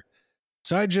whatever.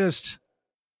 So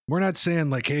we're not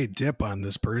saying like, hey, dip on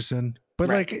this person, but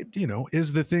like, you know,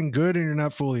 is the thing good and you're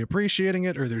not fully appreciating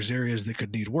it, or there's areas that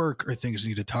could need work or things you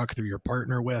need to talk through your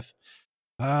partner with?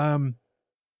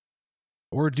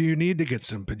 Or do you need to get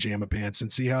some pajama pants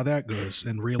and see how that goes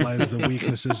and realize the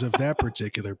weaknesses of that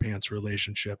particular pants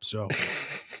relationship? So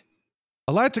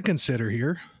a lot to consider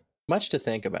here. Much to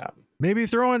think about. Maybe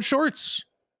throw on shorts,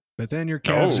 but then your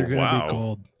calves are going to be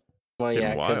cold. Well,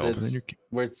 yeah,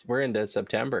 because we're into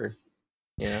September.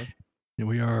 Yeah. And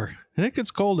we are. And it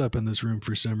gets cold up in this room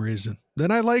for some reason.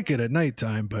 Then I like it at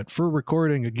nighttime, but for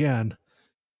recording again,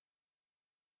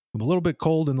 I'm a little bit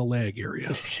cold in the leg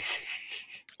area.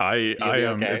 I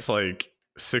am. Okay. It's like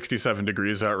 67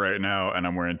 degrees out right now, and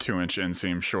I'm wearing 2-inch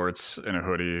inseam shorts and a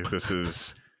hoodie. This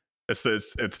is it's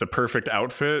the perfect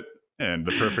outfit and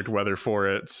the perfect weather for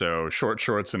it. So short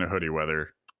shorts and a hoodie weather.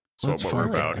 That's what we're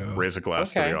about. Go. Raise a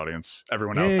glass to the audience.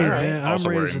 Everyone out there, man,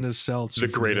 also I'm raising wearing a seltzer. The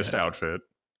greatest outfit.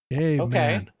 Hey,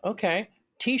 man. Okay.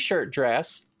 T-shirt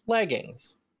dress,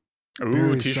 leggings. Ooh,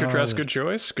 Very t-shirt solid. Dress. Good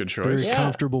choice. Good choice. Very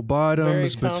comfortable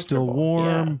bottoms, but still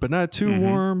warm, but not too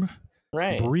warm.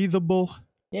 Right. Breathable.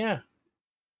 Yeah.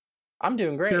 I'm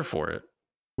doing great. Here for it.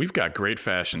 We've got great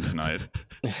fashion tonight.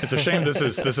 It's a shame this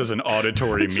is an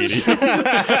auditory medium.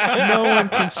 No one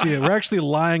can see it. We're actually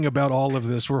lying about all of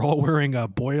this. We're all wearing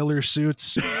boiler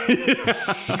suits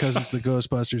because it's the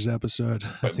Ghostbusters episode.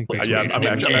 I think that's I'm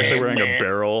actually wearing a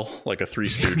barrel, like a Three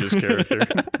Stooges character.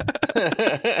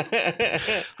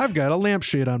 I've got a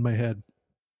lampshade on my head.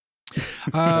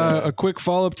 A quick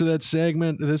follow-up to that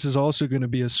segment. This is also going to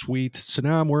be a suite. So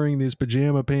now I'm wearing these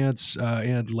pajama pants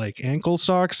and like ankle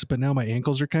socks, but now my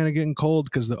ankles are kind of getting cold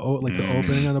because the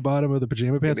opening on the bottom of the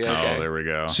pajama pants. Okay. Oh, there we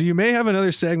go. So you may have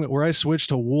another segment where I switch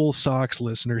to wool socks,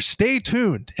 listeners. Stay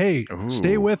tuned. Hey,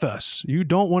 stay with us. You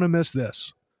don't want to miss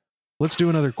this. Let's do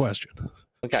another question.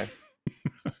 Okay.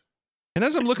 And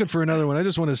as I'm looking for another one, I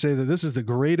just want to say that this is the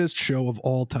greatest show of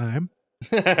all time.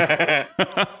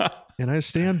 And I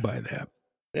stand by that.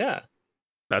 Yeah.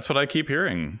 That's what I keep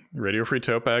hearing. Radio Free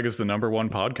Topag is the #1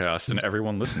 podcast, and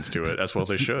everyone listens to it, as well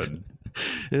they should.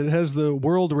 It has the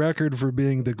world record for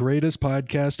being the greatest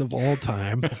podcast of all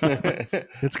time.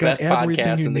 It's got best everything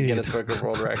podcast you in need. the Guinness Book of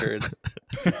World Records.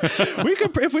 We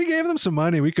could, if we gave them some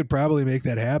money, we could probably make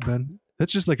that happen.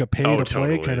 That's just like a pay to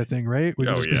play kind of thing, right? We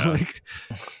could just be like,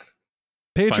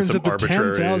 patrons at the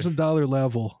 $10,000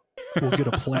 level will get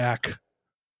a plaque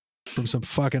from some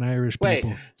fucking Irish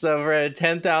people. Wait, so for a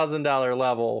 $10,000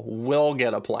 level, we'll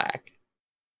get a plaque.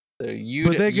 So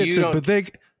they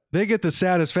get the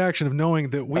satisfaction of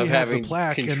knowing that we have the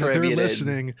plaque and that they're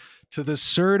listening to the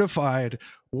certified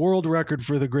world record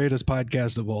for the greatest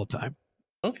podcast of all time.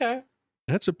 Okay.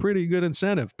 That's a pretty good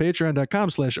incentive.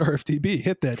 Patreon.com/RFTB.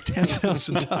 Hit that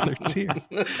 $10,000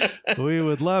 tier. We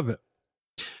would love it.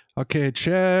 Okay,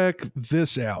 check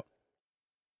this out.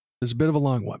 This is a bit of a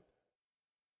long one.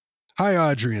 Hi,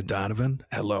 Audrey and Donovan.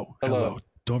 Hello.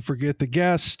 Don't forget the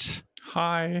guest.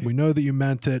 Hi. We know that you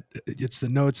meant it. It's the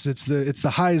notes. It's the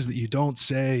highs that you don't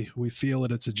say. We feel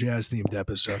it. It's a jazz themed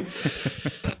episode.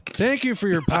 Thank you for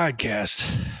your podcast.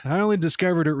 I only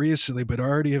discovered it recently, but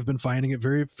already have been finding it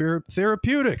very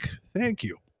therapeutic. Thank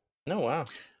you. Oh, wow.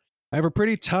 I have a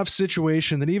pretty tough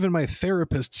situation that even my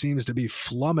therapist seems to be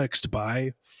flummoxed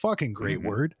by. Fucking great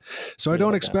word. So I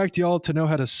don't expect y'all to know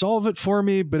how to solve it for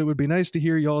me, but it would be nice to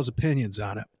hear y'all's opinions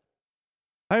on it.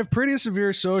 I have pretty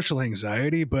severe social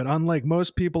anxiety, but unlike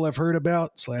most people I've heard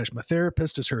about, / my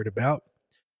therapist has heard about,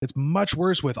 It's much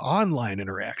worse with online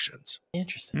interactions.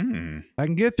 Interesting. I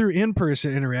can get through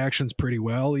in-person interactions pretty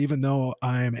well, even though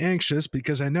I'm anxious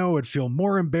because I know I'd feel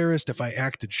more embarrassed if I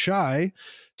acted shy.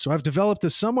 So I've developed a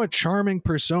somewhat charming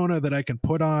persona that I can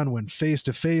put on when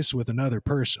face-to-face with another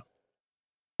person.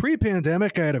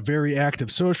 Pre-pandemic, I had a very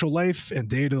active social life and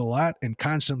dated a lot and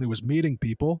constantly was meeting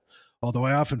people, although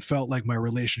I often felt like my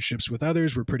relationships with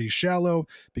others were pretty shallow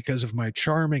because of my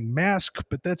charming mask,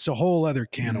 but that's a whole other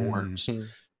can of worms.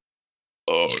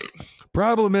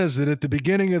 Problem is that at the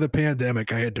beginning of the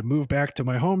pandemic, I had to move back to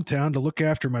my hometown to look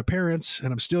after my parents,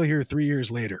 and I'm still here 3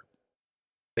 years later.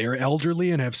 They are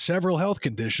elderly and have several health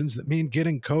conditions that mean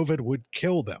getting COVID would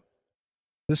kill them.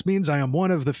 This means I am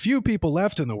one of the few people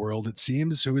left in the world, it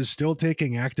seems, who is still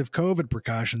taking active COVID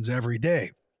precautions every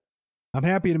day. I'm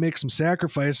happy to make some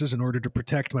sacrifices in order to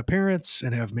protect my parents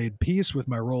and have made peace with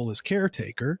my role as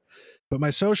caretaker, but my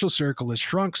social circle has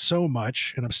shrunk so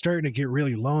much, and I'm starting to get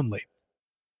really lonely.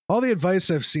 All the advice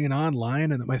I've seen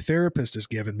online and that my therapist has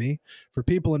given me for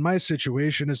people in my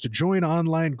situation is to join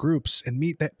online groups and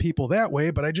meet people that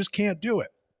way, but I just can't do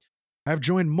it. I've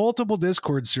joined multiple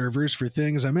Discord servers for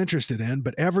things I'm interested in,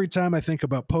 but every time I think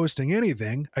about posting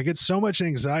anything, I get so much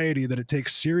anxiety that it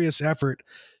takes serious effort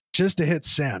just to hit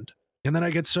send. And then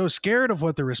I get so scared of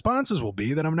what the responses will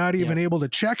be that I'm not even able to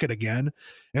check it again,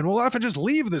 and will often just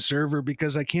leave the server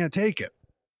because I can't take it.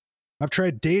 I've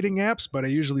tried dating apps, but I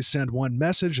usually send one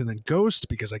message and then ghost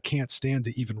because I can't stand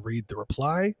to even read the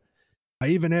reply. I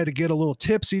even had to get a little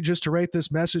tipsy just to write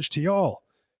this message to y'all.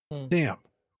 Damn.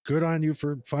 Good on you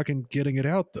for fucking getting it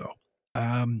out, though.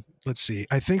 Let's see.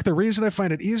 I think the reason I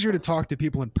find it easier to talk to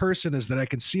people in person is that I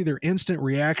can see their instant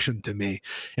reaction to me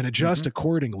and adjust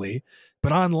accordingly.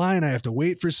 But online, I have to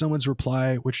wait for someone's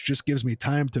reply, which just gives me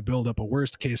time to build up a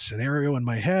worst case scenario in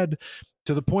my head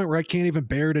to the point where I can't even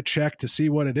bear to check to see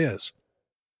what it is.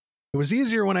 It was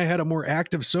easier when I had a more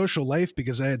active social life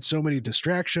because I had so many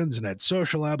distractions and had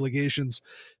social obligations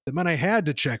that meant I had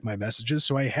to check my messages,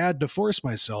 so I had to force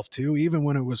myself to, even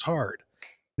when it was hard.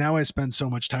 Now I spend so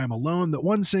much time alone that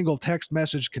one single text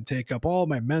message can take up all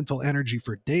my mental energy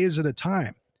for days at a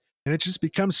time, and it just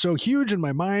becomes so huge in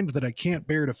my mind that I can't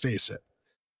bear to face it.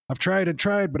 I've tried and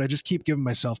tried, but I just keep giving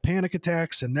myself panic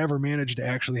attacks and never manage to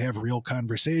actually have real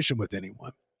conversation with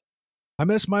anyone. I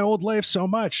miss my old life so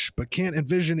much, but can't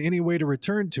envision any way to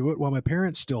return to it while my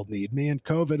parents still need me and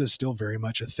COVID is still very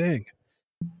much a thing.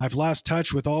 I've lost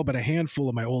touch with all but a handful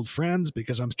of my old friends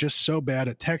because I'm just so bad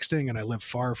at texting and I live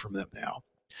far from them now.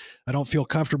 I don't feel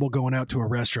comfortable going out to a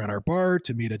restaurant or bar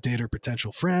to meet a date or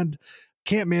potential friend.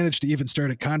 Can't manage to even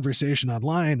start a conversation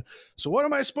online. So what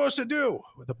am I supposed to do?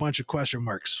 With a bunch of question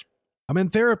marks. I'm in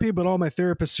therapy, but all my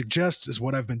therapist suggests is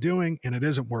what I've been doing, and it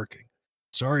isn't working.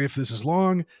 Sorry if this is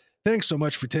long. Thanks so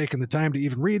much for taking the time to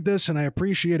even read this, and I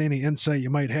appreciate any insight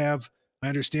you might have. I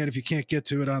understand if you can't get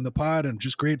to it on the pod. I'm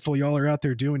just grateful y'all are out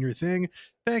there doing your thing.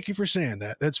 Thank you for saying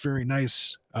that. That's very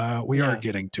nice. We are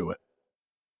getting to it.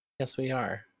 Yes, we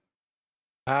are.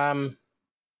 I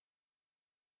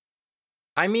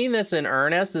mean this in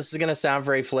earnest. This is going to sound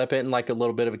very flippant and like a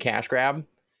little bit of a cash grab.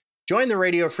 Join the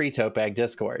Radio Free Tote Bag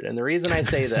Discord. And the reason I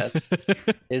say this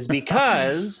is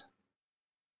because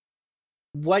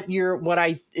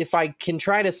if I can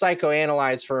try to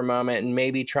psychoanalyze for a moment and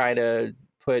maybe try to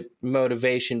put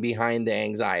motivation behind the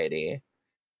anxiety,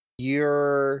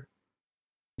 there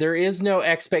is no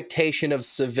expectation of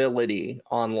civility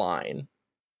online.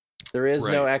 There is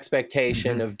no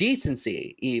expectation of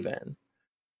decency even.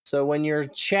 So when you're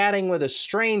chatting with a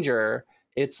stranger,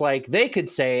 it's like they could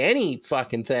say any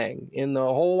fucking thing in the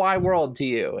whole wide world to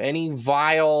you. Any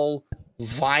vile,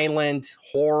 violent,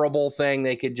 horrible thing,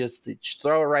 they could just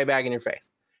throw it right back in your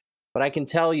face. But I can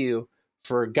tell you,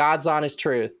 for God's honest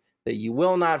truth, that you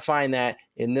will not find that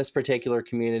in this particular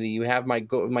community. You have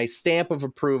my stamp of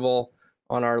approval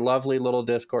on our lovely little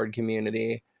Discord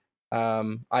community.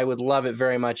 I would love it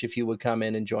very much if you would come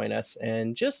in and join us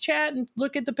and just chat and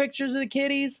look at the pictures of the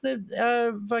kitties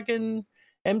that fucking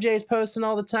MJ's posting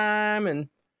all the time, and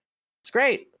it's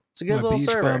great. It's a good little beach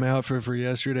server. Bum outfit for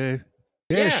yesterday.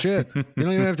 Yeah, shit. You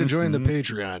don't even have to join the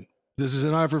Patreon. This is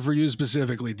an offer for you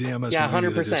specifically. DM us. Yeah,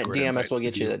 100%. DM us. We'll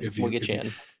get you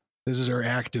in. This is our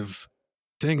active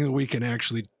thing that we can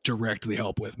actually directly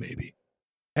help with. Maybe.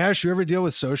 Ash, you ever deal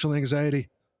with social anxiety?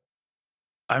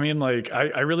 I mean, like,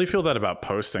 I really feel that about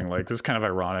posting. Like, this is kind of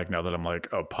ironic now that I'm like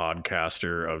a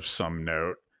podcaster of some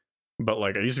note. But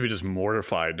like, I used to be just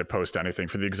mortified to post anything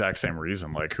for the exact same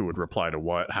reason. Like, who would reply to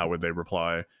what? How would they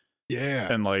reply?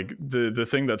 Yeah. And like the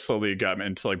thing that slowly got me,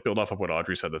 and to like build off of what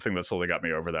Audrey said, the thing that slowly got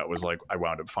me over that was like I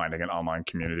wound up finding an online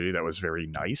community that was very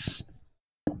nice.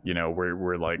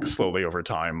 we're like slowly over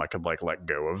time I could like let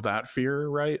go of that fear,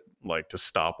 right? Like to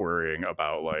stop worrying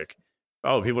about like,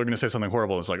 oh, people are going to say something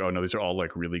horrible. It's like, oh no, these are all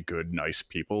like really good, nice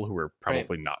people who are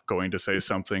probably not going to say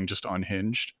something just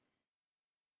unhinged.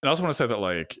 And I also want to say that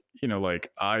like,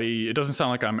 it doesn't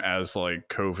sound like I'm as like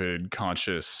COVID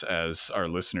conscious as our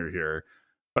listener here,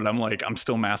 but I'm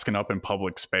still masking up in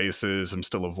public spaces. I'm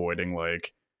still avoiding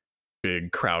like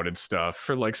big crowded stuff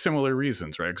for like similar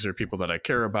reasons, right? Because there are people that I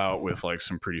care about with like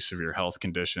some pretty severe health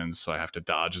conditions, so I have to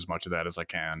dodge as much of that as I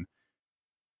can.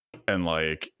 And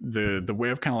like the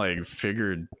way I've kind of like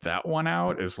figured that one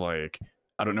out is like,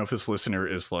 I don't know if this listener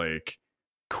is like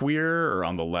queer or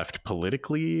on the left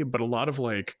politically, but a lot of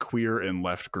like queer and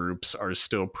left groups are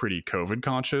still pretty COVID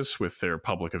conscious with their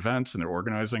public events and their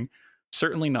organizing.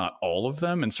 Certainly not all of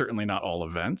them, and certainly not all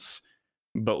events.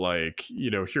 But like,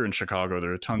 here in Chicago,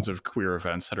 there are tons of queer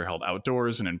events that are held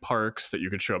outdoors and in parks that you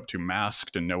could show up to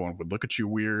masked and no one would look at you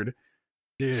weird.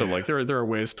 Yeah. So like there are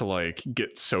ways to like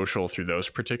get social through those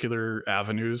particular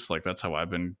avenues. Like that's how I've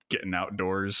been getting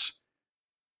outdoors.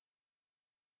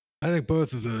 I think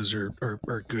both of those are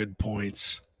good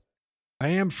points. I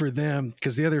am for them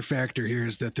because the other factor here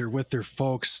is that they're with their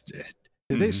folks.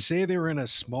 Did they say they were in a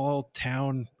small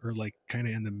town or like kind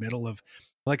of in the middle of,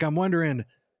 like, I'm wondering,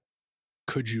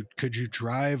 could you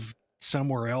drive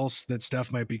somewhere else that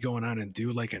stuff might be going on and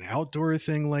do like an outdoor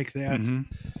thing like that?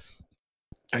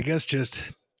 I guess just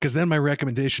because then my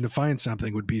recommendation to find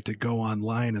something would be to go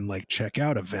online and like check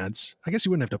out events. I guess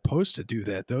you wouldn't have to post to do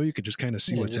that though. You could just kind of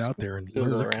see what's out there and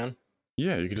lurk around.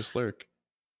 Yeah, you could just lurk.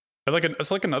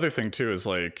 It's like another thing too is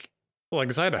like,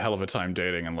 because I had a hell of a time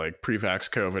dating and like pre-vax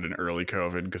COVID and early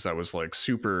COVID because I was like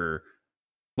super,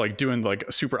 like doing like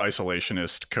a super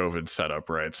isolationist COVID setup,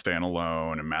 right? Staying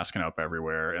alone and masking up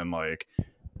everywhere.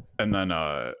 And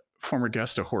then former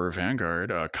guest of Horror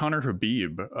Vanguard, Connor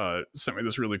Habib, sent me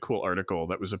this really cool article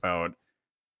that was about,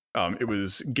 it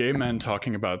was gay men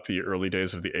talking about the early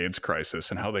days of the AIDS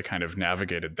crisis and how they kind of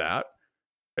navigated that.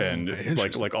 And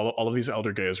like all of these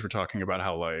elder gays were talking about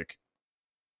how like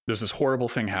there's this horrible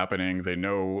thing happening. They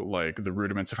know like the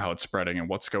rudiments of how it's spreading and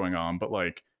what's going on, but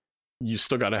like you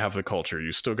still got to have the culture.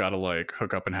 You still got to like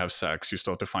hook up and have sex. You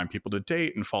still have to find people to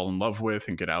date and fall in love with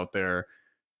and get out there.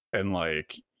 And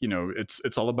like,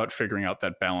 it's all about figuring out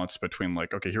that balance between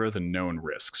like, okay, here are the known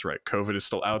risks, right? COVID is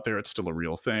still out there. It's still a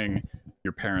real thing.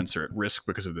 Your parents are at risk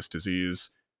because of this disease.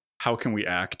 How can we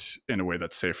act in a way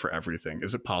that's safe for everything?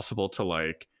 Is it possible to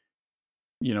like,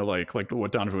 like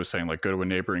what Donovan was saying, like go to a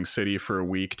neighboring city for a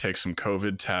week, take some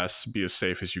COVID tests, be as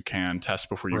safe as you can, test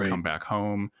before you come back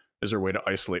home? Is there a way to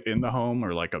isolate in the home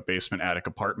or like a basement attic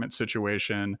apartment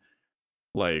situation?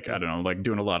 Like, I don't know, like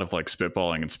doing a lot of like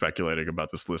spitballing and speculating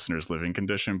about this listener's living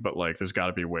condition, but like there's got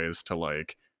to be ways to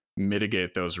like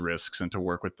mitigate those risks and to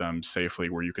work with them safely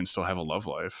where you can still have a love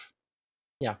life.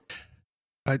 Yeah.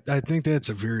 I think that's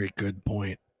a very good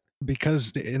point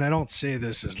because, and I don't say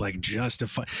this as like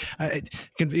justify,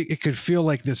 it could feel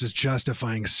like this is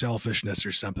justifying selfishness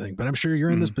or something, but I'm sure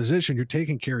you're in this position, you're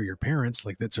taking care of your parents.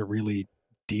 Like that's a really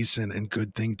decent and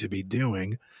good thing to be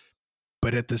doing.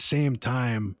 But at the same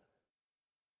time,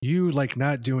 you like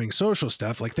not doing social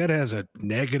stuff, like that has a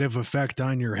negative effect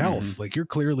on your health. Like you're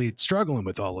clearly struggling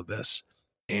with all of this.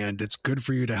 And it's good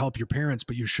for you to help your parents,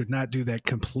 but you should not do that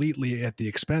completely at the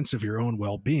expense of your own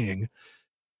well-being,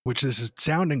 which this is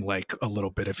sounding like a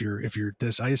little bit if you're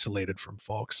this isolated from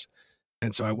folks.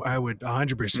 And so I would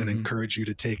 100% encourage you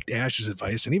to take Ash's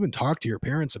advice and even talk to your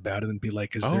parents about it and be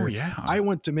like, I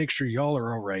want to make sure y'all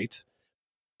are all right.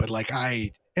 But like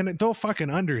and they'll fucking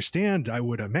understand, I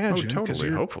would imagine. Oh, totally,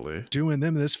 you're hopefully. Doing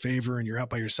them this favor and you're out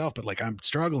by yourself. But like I'm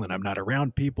struggling. I'm not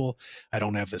around people. I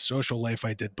don't have the social life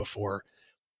I did before.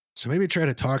 So maybe try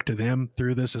to talk to them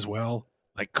through this as well.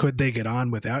 Like, could they get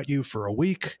on without you for a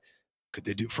week? Could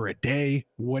they do for a day?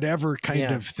 Whatever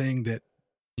kind of thing that,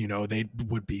 they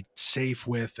would be safe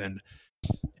with. And,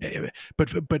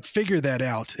 but figure that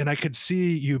out. And I could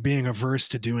see you being averse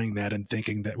to doing that and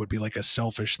thinking that would be like a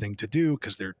selfish thing to do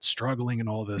because they're struggling and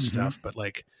all this stuff. But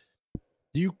like,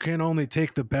 you can only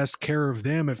take the best care of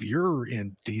them if you're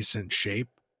in decent shape.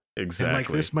 Exactly. And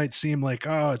like this might seem like,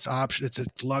 oh, it's a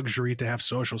luxury to have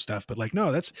social stuff, but like, no,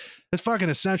 that's fucking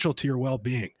essential to your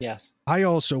well-being. Yes. I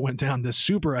also went down this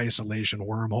super isolation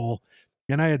wormhole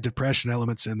and I had depression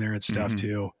elements in there and stuff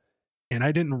too. And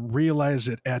I didn't realize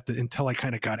it until I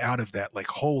kind of got out of that, like,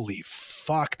 holy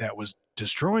fuck, that was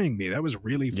destroying me. That was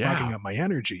really fucking up my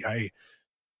energy.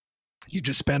 You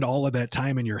just spend all of that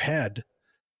time in your head.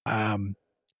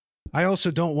 I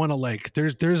also don't want to like,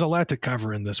 there's a lot to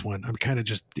cover in this one. I'm kind of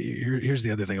just, here's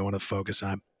the other thing I want to focus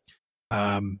on.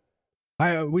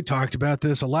 We talked about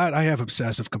this a lot. I have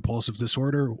obsessive compulsive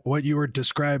disorder. What you were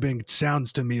describing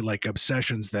sounds to me like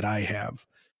obsessions that I have,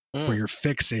 where you're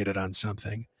fixated on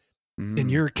something. In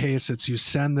your case, it's you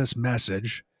send this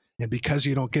message, and because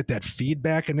you don't get that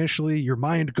feedback initially, your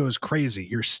mind goes crazy.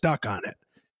 You're stuck on it,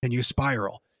 and you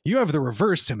spiral. You have the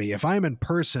reverse to me. If I'm in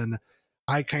person,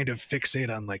 I kind of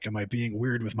fixate on, like, am I being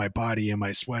weird with my body? Am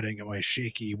I sweating? Am I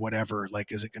shaky? Whatever.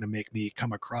 Like, is it going to make me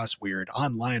come across weird?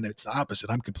 Online, it's the opposite.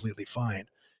 I'm completely fine.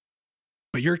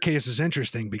 But your case is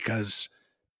interesting because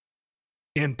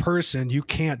in person, you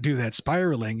can't do that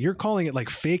spiraling. You're calling it like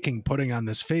faking putting on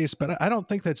this face, but I don't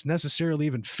think that's necessarily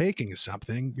even faking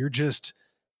something. You're just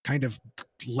kind of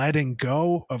letting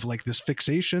go of like this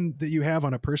fixation that you have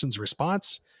on a person's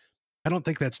response. I don't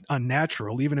think that's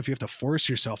unnatural, even if you have to force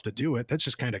yourself to do it. That's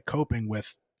just kind of coping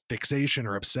with fixation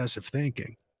or obsessive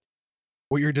thinking.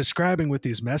 What you're describing with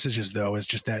these messages, though, is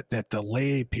just that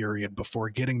delay period before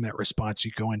getting that response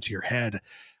you go into your head.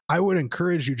 I would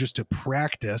encourage you just to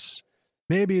practice.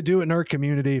 Maybe you do it in our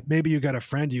community. Maybe you got a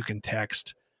friend you can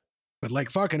text. But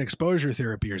like fucking exposure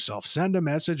therapy yourself. Send a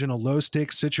message in a low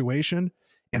stakes situation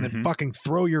and then fucking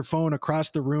throw your phone across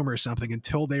the room or something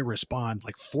until they respond.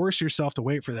 Like force yourself to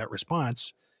wait for that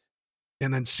response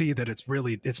and then see that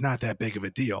it's not that big of a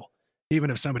deal. Even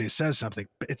if somebody says something,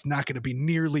 it's not going to be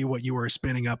nearly what you are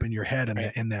spinning up in your head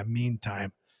in that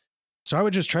meantime. So I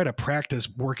would just try to practice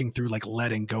working through like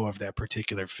letting go of that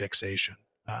particular fixation.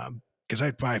 Because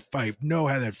I know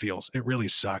how that feels. It really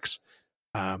sucks.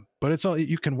 But it's all,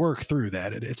 you can work through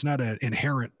that. It's not an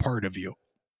inherent part of you.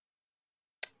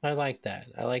 I like that.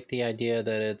 I like the idea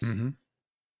that it's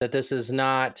that this is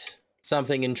not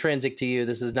something intrinsic to you.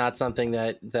 This is not something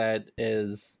that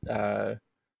is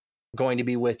going to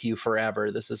be with you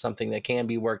forever. This is something that can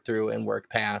be worked through and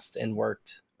worked past and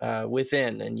worked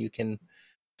within, and you can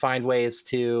find ways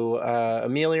to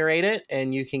ameliorate it,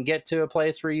 and you can get to a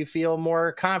place where you feel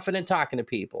more confident talking to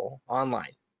people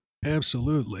online.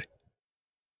 Absolutely.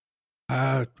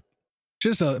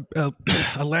 Just a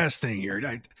last thing here.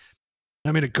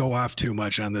 I'm going to go off too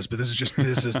much on this, but this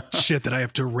is shit that I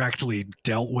have directly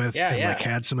dealt with like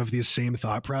had some of these same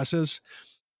thought process.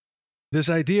 This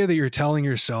idea that you're telling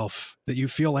yourself that you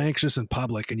feel anxious in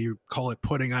public and you call it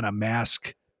putting on a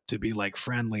mask to be like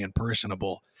friendly and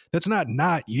personable. That's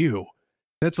not you.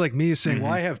 That's like me saying,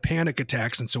 well, I have panic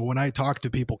attacks. And so when I talk to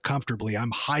people comfortably,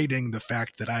 I'm hiding the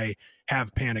fact that I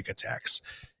have panic attacks.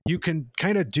 You can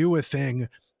kind of do a thing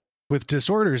with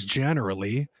disorders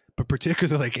generally, but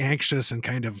particularly like anxious and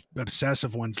kind of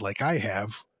obsessive ones like I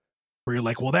have, where you're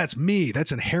like, well, that's me.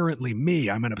 That's inherently me.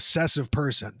 I'm an obsessive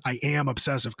person. I am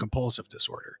obsessive compulsive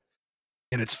disorder.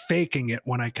 And it's faking it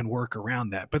when I can work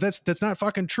around that. But that's not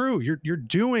fucking true. You're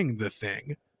doing the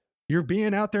thing. You're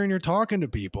being out there and you're talking to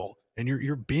people and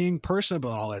you're being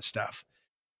personable and all that stuff.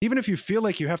 Even if you feel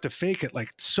like you have to fake it, like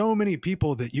so many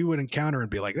people that you would encounter and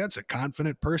be like, that's a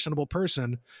confident, personable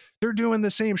person. They're doing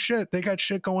the same shit. They got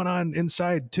shit going on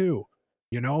inside too.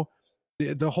 You know,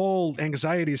 the whole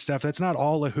anxiety stuff, that's not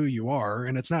all of who you are.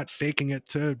 And it's not faking it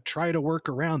to try to work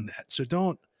around that. So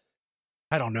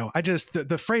I don't know. I just,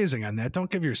 the phrasing on that, don't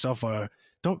give yourself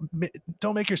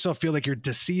don't make yourself feel like you're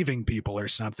deceiving people or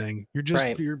something. You're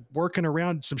just, you're working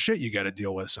around some shit you got to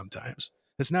deal with sometimes.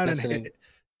 It's not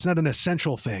it's not an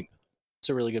essential thing. It's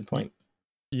a really good point.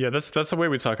 Yeah, that's the way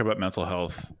we talk about mental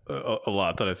health a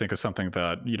lot. That I think is something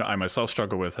that, I myself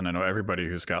struggle with, and I know everybody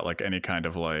who's got like any kind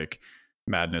of like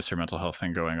madness or mental health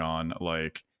thing going on.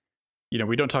 Like,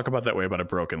 we don't talk about that way about a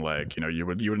broken leg. You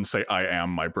wouldn't say I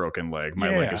am my broken leg.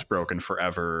 My leg is broken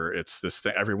forever. It's this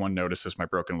thing. Everyone notices my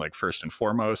broken leg first and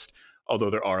foremost.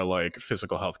 Although there are like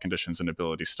physical health conditions and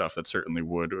ability stuff that certainly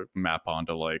would map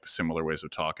onto like similar ways of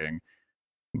talking.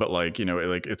 But like,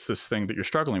 like it's this thing that you're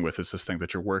struggling with. It's this thing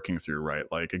that you're working through, right?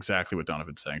 Like exactly what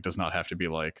Donovan's saying. It does not have to be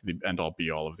like the end all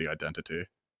be all of the identity.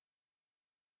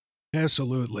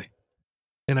 Absolutely.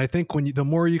 And I think the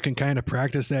more you can kind of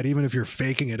practice that, even if you're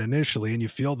faking it initially and you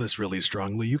feel this really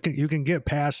strongly, you can get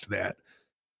past that.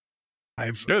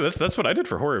 That's what I did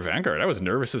for Horror Vanguard. I was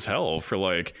nervous as hell for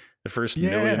like the first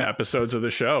million episodes of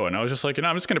the show. And I was just like,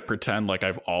 I'm just going to pretend like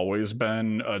I've always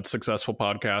been a successful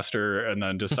podcaster. And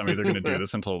then just, I'm either going to do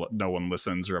this until no one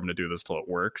listens or I'm going to do this till it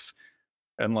works.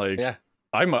 And like,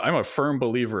 I'm a firm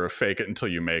believer of fake it until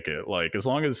you make it. Like as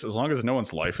long as no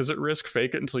one's life is at risk,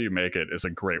 fake it until you make it is a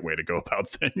great way to go about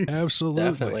things. Absolutely.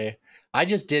 Definitely. I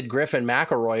just did Griffin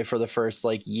McElroy for the first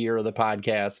like year of the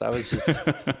podcast. I was just,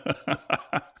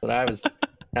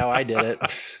 how I did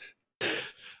it.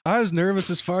 I was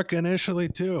nervous as fuck initially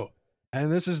too.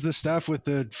 And this is the stuff with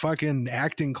the fucking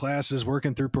acting classes,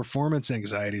 working through performance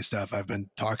anxiety stuff I've been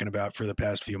talking about for the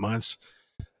past few months.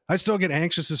 I still get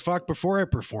anxious as fuck before I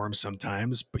perform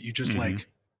sometimes, but you just like,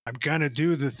 I'm gonna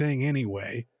do the thing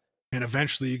anyway, and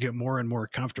eventually you get more and more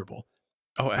comfortable.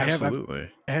 Oh,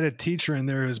 absolutely. I had a teacher in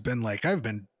there who's been like, I've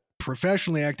been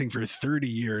professionally acting for 30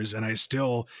 years and I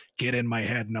still get in my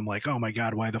head and I'm like, oh my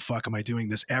God, why the fuck am I doing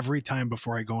this every time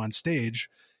before I go on stage?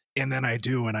 And then I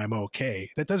do and I'm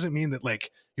okay. That doesn't mean that like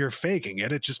you're faking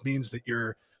it. It just means that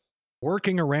you're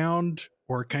working around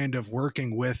or kind of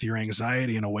working with your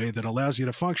anxiety in a way that allows you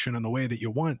to function in the way that you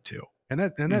want to. And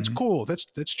that's cool.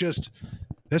 That's just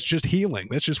healing.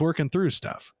 That's just working through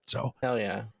stuff. So hell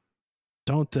yeah.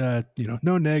 Don't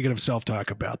no negative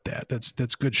self-talk about that.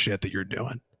 That's good shit that you're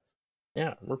doing.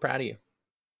 Yeah, we're proud of you.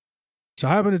 So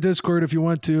hop into Discord if you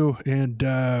want to, and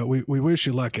we wish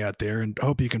you luck out there, and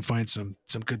hope you can find some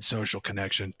good social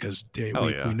connection because we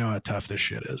know how tough this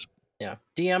shit is. Yeah,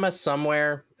 DM us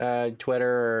somewhere, Twitter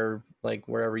or like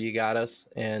wherever you got us,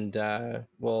 and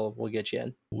we'll get you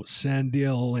in. We'll send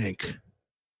you a link.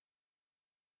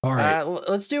 All right,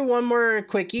 let's do one more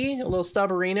quickie, a little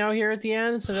stubborino here at the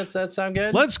end. So does that sound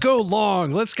good? Let's go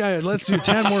long. Let's do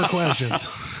 10 more questions.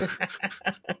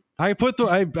 I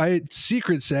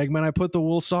secret segment. I put the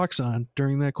wool socks on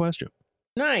during that question.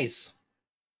 Nice.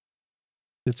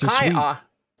 It's a sweet.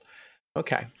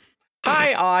 Okay.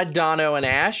 Hi, Odd, Dono, and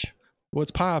Ash.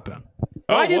 What's popping?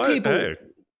 Why do people? Hey.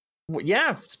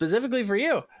 Yeah, specifically for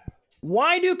you.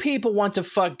 Why do people want to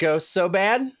fuck ghosts so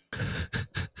bad?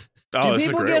 Do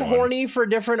people get horny for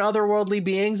different otherworldly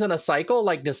beings in a cycle,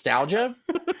 like nostalgia?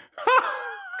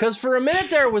 Because for a minute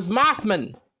there was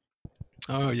Mothman.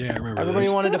 Oh yeah, I remember. Everybody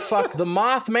wanted to fuck the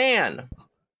Mothman.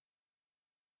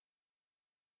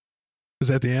 Was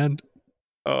that the end?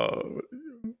 Oh,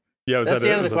 yeah. That's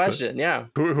the end of the question. Yeah.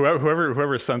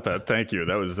 Whoever sent that, thank you.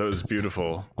 That was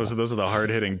beautiful. Those are the hard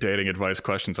hitting dating advice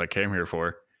questions I came here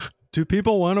for. Do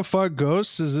people want to fuck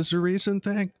ghosts? Is this a recent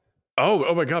thing?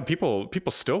 Oh my God! People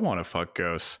still want to fuck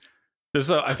ghosts. There's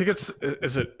I think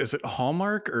is it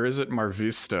Hallmark or is it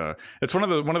Marvista? It's one of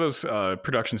those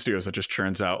production studios that just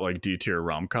churns out like D-tier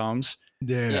rom-coms.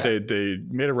 Yeah. They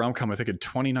made a rom-com I think in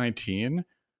 2019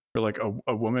 where like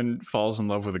a woman falls in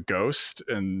love with a ghost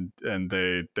and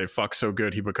they fuck so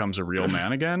good he becomes a real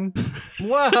man again.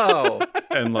 Whoa.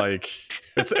 And like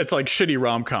it's like shitty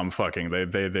rom-com fucking. They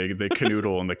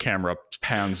canoodle and the camera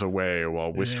pans away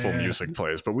while wistful music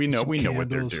plays. But we know what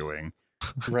they're doing.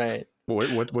 Right.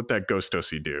 What that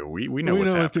ghostosy do? We know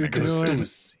what's happening.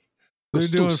 They're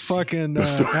doing fucking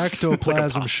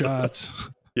ectoplasm shots.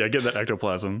 Yeah, get that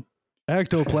ectoplasm.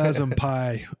 Ectoplasm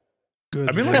pie. Good.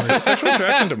 I mean, like sexual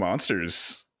attraction to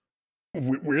monsters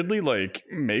weirdly like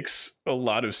makes a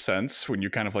lot of sense when you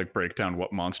kind of like break down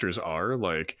what monsters are.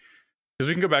 Like, because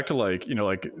we can go back to like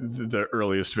like the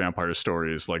earliest vampire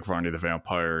stories, like Varney the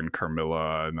Vampire and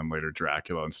Carmilla, and then later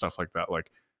Dracula and stuff like that. Like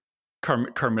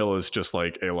Carmilla is just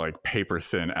like a like paper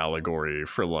thin allegory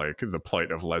for like the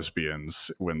plight of lesbians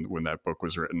when that book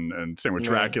was written. And same with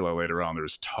Dracula later on.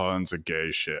 There's tons of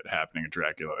gay shit happening in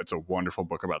Dracula. It's a wonderful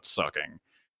book about sucking.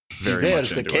 Very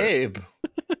much into it.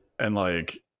 And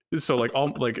like so like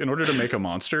all like in order to make a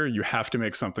monster, you have to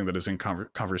make something that is in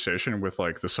conversation with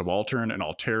like the subaltern and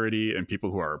alterity and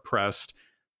people who are oppressed,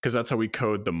 because that's how we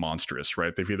code the monstrous,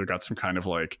 right? They've either got some kind of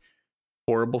like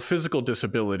horrible physical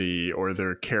disability, or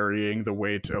they're carrying the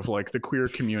weight of like the queer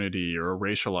community or a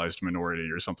racialized minority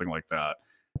or something like that.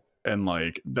 And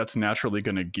like that's naturally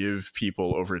going to give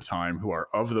people over time who are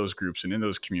of those groups and in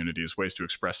those communities ways to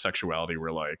express sexuality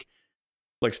where like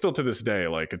still to this day,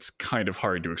 like it's kind of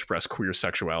hard to express queer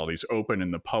sexualities open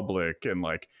in the public. And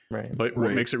like, but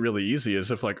what makes it really easy is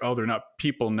if like, oh, they're not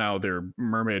people now, they're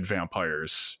mermaid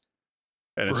vampires.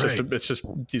 And it's just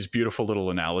these beautiful little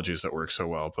analogies that work so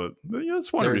well. But yeah,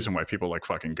 that's one reason why people like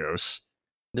fucking ghosts.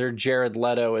 Their Jared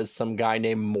Leto is some guy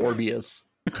named Morbius.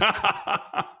 It's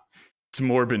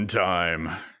Morbin time.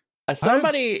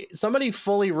 Somebody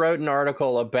fully wrote an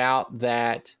article about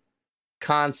that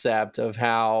concept of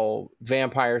how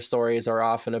vampire stories are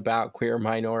often about queer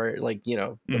minority, like, you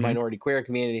know, the minority queer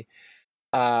community,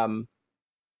 and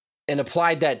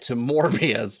applied that to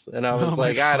Morbius. And I was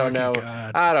like, I don't know,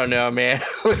 man. I don't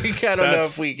know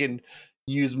if we can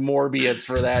use Morbius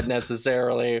for that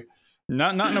necessarily.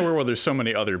 Not aware where there's so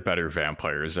many other better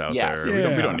vampires out there.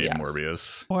 We don't need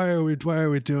Morbius. Why are we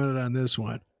doing it on this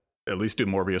one? At least do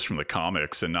Morbius from the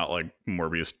comics and not like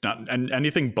Morbius, and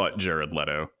anything but Jared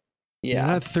Leto. Yeah,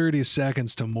 not 30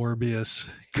 seconds to Morbius.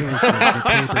 Give us the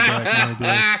paperback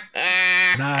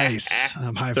Morbius. Nice.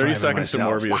 I'm high-fiving 30 seconds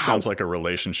myself. to Morbius sounds like a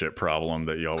relationship problem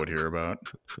that y'all would hear about.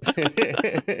 I'm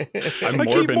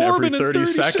morbing every 30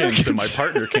 seconds and my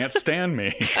partner can't stand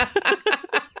me.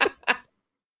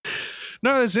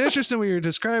 No, it's interesting what you're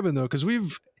describing though, because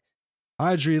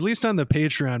Audrey, at least on the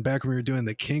Patreon, back when we were doing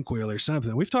the kink wheel or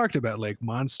something, we've talked about like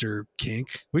monster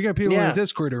kink. We got people in the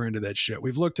Discord who are into that shit.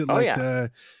 We've looked at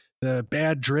the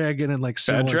bad dragon and like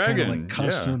similar kind of like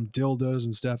custom dildos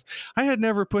and stuff. I had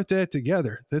never put that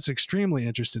together. That's extremely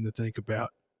interesting to think about.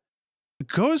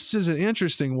 Ghosts is an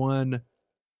interesting one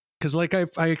because like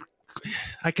I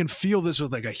can feel this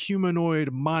with like a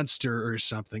humanoid monster or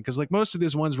something, because like most of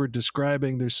these ones we're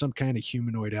describing, there's some kind of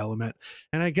humanoid element,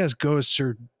 and I guess ghosts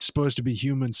are supposed to be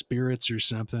human spirits or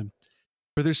something,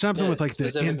 but there's something with like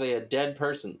specifically a dead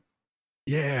person.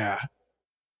 Yeah,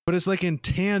 but it's like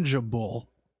intangible.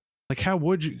 Like how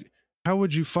would you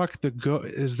fuck the ghost?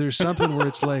 Is there something where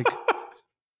it's like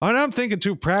and I'm thinking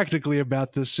too practically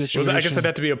about this situation. Well, I guess it'd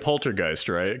have to be a poltergeist,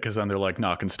 right? Because then they're like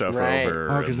knocking stuff over.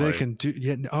 Oh, because they can do.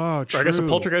 Yeah. Oh, true. I guess a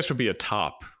poltergeist would be a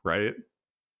top, right?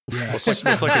 Yes.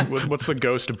 What's the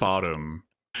ghost bottom?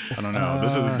 I don't know.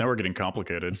 Now we're getting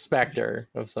complicated. Spectre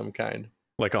of some kind.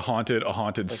 Like a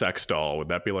haunted sex doll. Would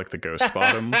that be like the ghost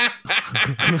bottom? I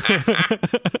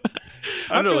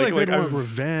feel like they'd want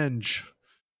revenge.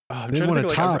 They want a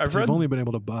top. They've only been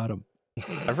able to bottom.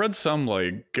 I've read some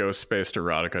like ghost-based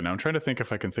erotica. Now I'm trying to think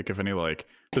if I can think of any like.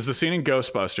 There's the scene in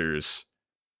Ghostbusters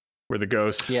where the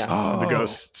ghost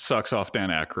sucks off Dan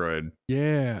Aykroyd.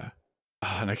 Yeah.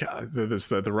 And there's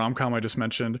the rom-com I just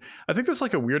mentioned. I think there's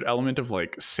like a weird element of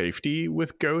like safety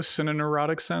with ghosts in an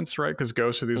erotic sense, right? Because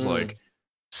ghosts are these like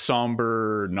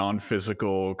somber,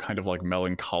 non-physical, kind of like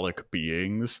melancholic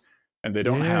beings, and they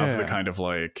don't have the kind of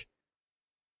like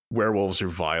werewolves are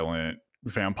violent.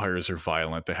 Vampires are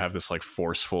violent. They have this like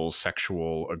forceful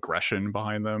sexual aggression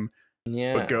behind them.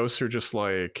 Yeah. But ghosts are just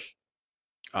like,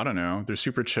 I don't know. They're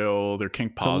super chill. They're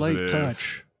kink positive. It's a light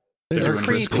touch. They're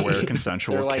creepy.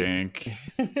 Consensual kink.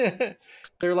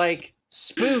 They're like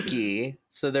spooky.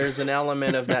 So there's an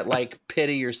element of that like pit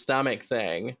of your stomach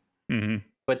thing. Mm-hmm.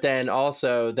 But then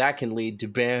also that can lead to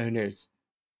boners.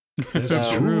 That's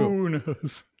true.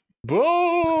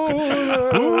 Booner.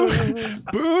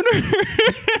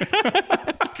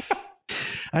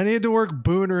 I need to work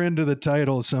Booner into the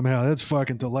title somehow. That's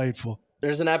fucking delightful.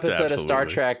 There's an episode of Star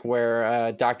Trek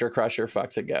where Dr. Crusher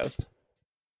fucks a ghost.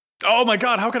 Oh my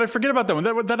god, how could I forget about that one?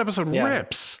 That episode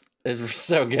rips. It's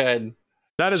so good.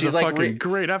 That is a fucking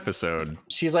great episode.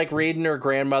 She's like reading her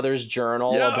grandmother's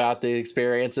journal about the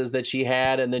experiences that she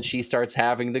had, and then she starts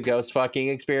having the ghost fucking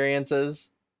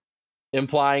experiences,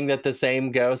 implying that the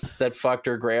same ghosts that fucked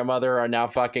her grandmother are now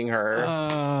fucking her.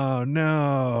 Oh,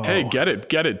 no. Hey, get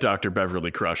it, Dr.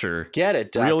 Beverly Crusher. Get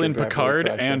it, Dr. Real in Beverly Picard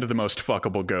Crusher. And the most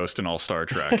fuckable ghost in all Star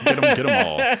Trek. Get them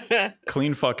all.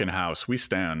 Clean fucking house. We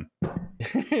stan.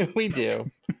 We do.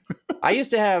 I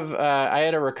used to have, I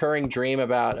had a recurring dream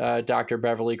about Dr.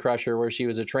 Beverly Crusher where she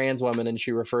was a trans woman and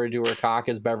she referred to her cock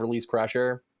as Beverly's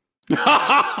Crusher. Yeah,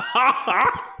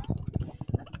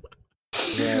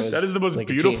 that is the most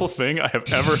beautiful thing I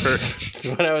have ever heard. It's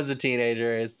when I was a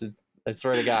teenager. I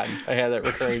swear to God, I had that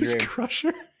recurring dream.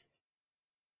 Crusher.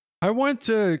 I want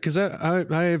to, because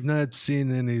I have not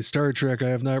seen any Star Trek. I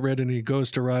have not read any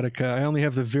ghost erotica. I only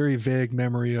have the very vague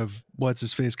memory of what's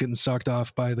his face getting sucked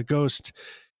off by the ghost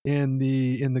in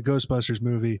the Ghostbusters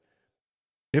movie.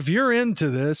 If you're into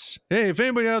this, hey, if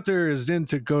anybody out there is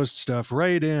into ghost stuff,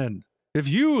 write in. If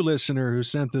you, listener who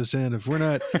sent this in, if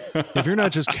you're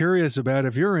not just curious about it,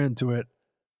 if you're into it,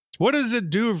 what does it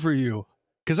do for you?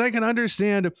 Because I can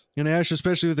understand, and Ash,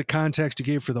 especially with the context you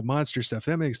gave for the monster stuff,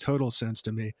 that makes total sense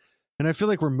to me. And I feel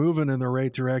like we're moving in the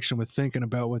right direction with thinking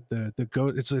about what the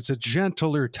ghost, it's a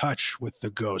gentler touch with the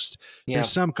ghost. Yeah. There's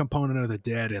some component of the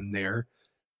dead in there.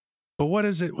 But what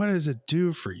does it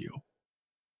do for you?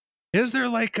 Is there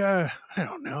like I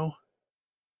don't know.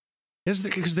 Is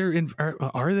there, because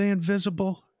are they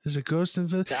invisible? Is a ghost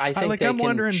invisible? I think I'm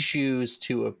wondering, choose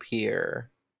to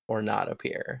appear or not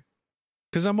appear.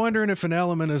 Because I'm wondering if an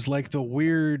element is like the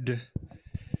weird,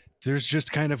 there's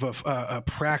just kind of a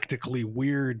practically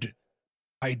weird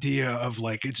idea of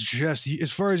like, it's just,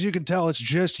 as far as you can tell, it's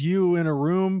just you in a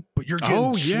room, but you're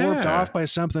getting slurped off by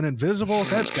something invisible.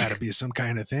 That's got to be some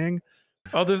kind of thing.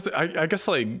 Oh, there's, I guess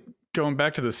like going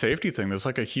back to the safety thing, there's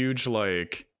like a huge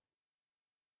like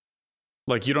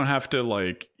you don't have to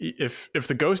like, if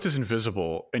the ghost is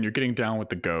invisible and you're getting down with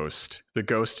the ghost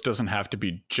doesn't have to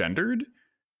be gendered.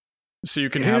 So you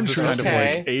can have this kind of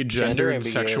like agendered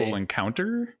sexual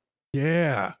encounter.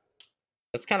 Yeah.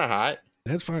 That's kind of hot.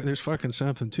 There's fucking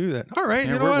something to that. All right,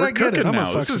 yeah, you know what? I get it.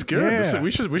 Now. This is good. Yeah.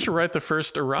 We should write the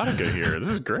first erotica here. This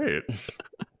is great.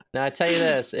 Now I tell you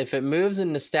this: if it moves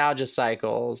in nostalgia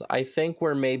cycles, I think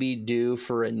we're maybe due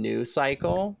for a new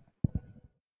cycle.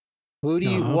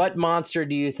 What monster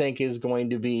do you think is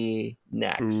going to be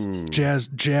next? Ooh. Jazz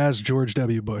George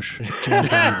W. Bush. Jazz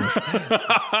W. Bush.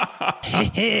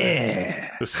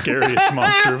 The scariest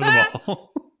monster of them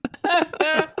all.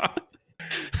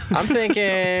 I'm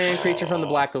thinking Creature from the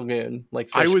Black Lagoon, like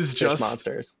fish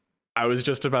monsters. I was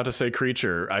just about to say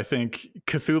Creature. I think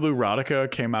Cthulhu Erotica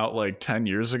came out like 10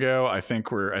 years ago. I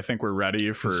think we're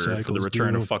ready for the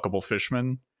return of fuckable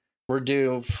fishmen. We're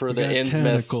due for the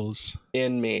Innsmouth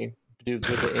in me. Due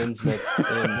to the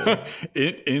Innsmouth in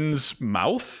me. In's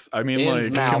mouth? I mean,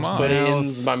 In's like, mouth, come on. put it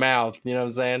in my mouth. You know what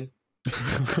I'm saying?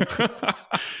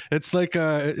 It's like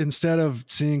instead of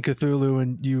seeing Cthulhu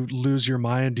and you lose your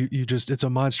mind, you just, it's a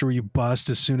monster where you bust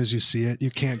as soon as you see it. You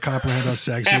can't comprehend how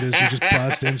sexy it is. You just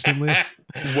bust instantly.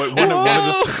 One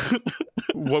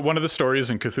of the stories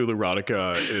in Cthulhu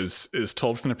Erotica is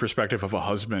told from the perspective of a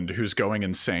husband who's going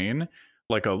insane,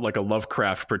 like a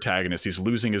Lovecraft protagonist. He's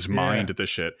losing his mind at this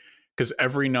shit because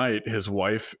every night his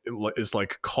wife is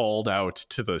like called out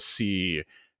to the sea,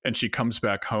 and she comes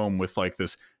back home with like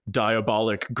this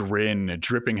diabolic grin,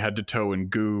 dripping head to toe in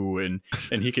goo, and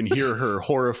he can hear her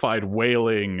horrified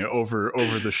wailing over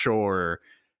the shore,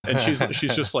 and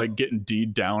she's just like getting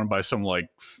deed down by some like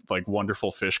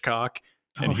wonderful fish cock,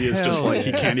 and he is just like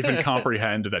he can't even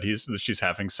comprehend that she's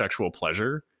having sexual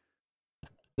pleasure.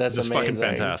 That's just fucking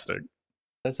fantastic.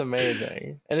 That's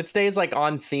amazing, and it stays like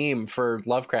on theme for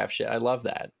Lovecraft shit. I love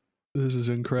that. This is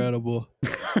incredible.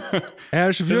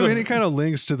 Ash, if you have any kind of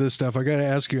links to this stuff, I got to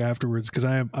ask you afterwards because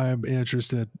I am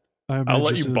interested. I'll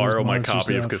let you borrow my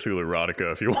copy of Cthulhu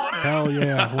Erotica if you want. Hell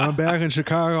yeah. When I'm back in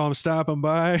Chicago, I'm stopping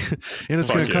by and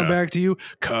it's going to come back to you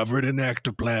covered in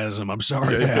ectoplasm. I'm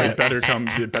sorry. It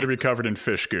better be covered in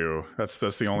fish goo. That's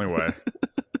the only way.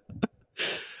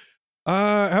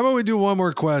 How about we do one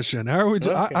more question? How are we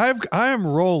I am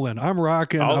rolling. I'm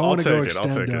rocking. I want to go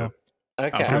extendo.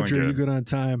 Okay. Roger, you good on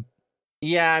time?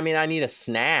 Yeah, I mean, I need a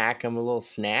snack. I'm a little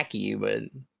snacky, but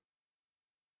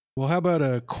well, how about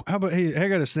hey, I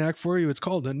got a snack for you. It's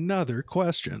called Another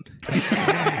Question.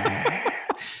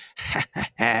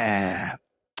 There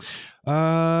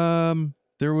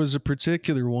was a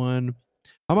particular one.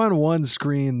 I'm on one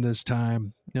screen this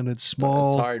time, and it's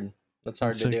small. That's hard. That's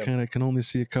hard to do. Kind of can only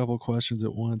see a couple questions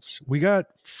at once. We got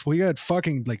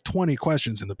fucking like 20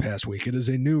 questions in the past week. It is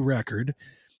a new record.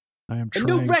 I am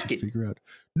trying to figure out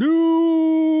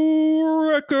new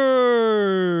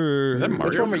record. Is that Mario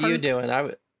Which one were Kart? you doing?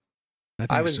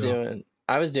 I was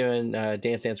doing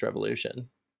Dance Dance Revolution.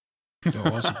 Oh,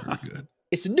 also pretty good.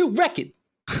 It's a new record.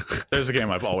 There's a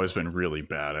game I've always been really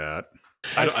bad at.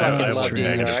 I fucking love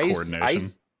negative it.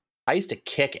 coordination. I used to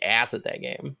kick ass at that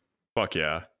game. Fuck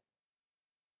yeah.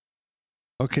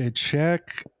 Okay,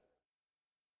 check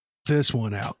this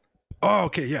one out. Oh,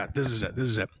 okay, yeah, this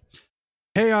is it.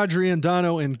 Hey, Audrey and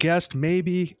Dono and guest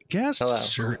maybe. Guest Hello.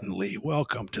 certainly.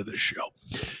 Welcome to the show.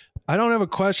 I don't have a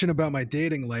question about my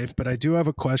dating life, but I do have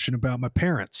a question about my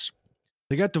parents.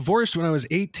 They got divorced when I was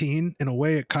 18 and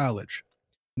away at college.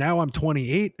 Now I'm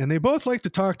 28, and they both like to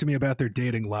talk to me about their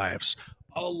dating lives.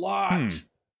 A lot.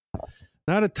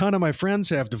 Not a ton of my friends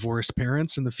have divorced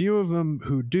parents, and the few of them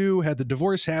who do had the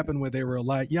divorce happen when they were a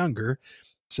lot younger,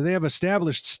 so they have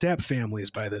established step families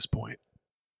by this point.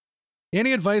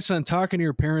 Any advice on talking to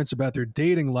your parents about their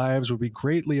dating lives would be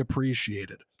greatly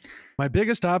appreciated. My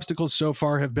biggest obstacles so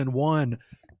far have been 1,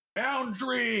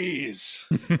 boundaries.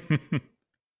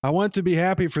 I want to be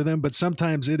happy for them, but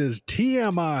sometimes it is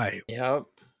TMI. Yep.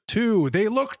 2, they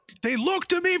look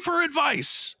to me for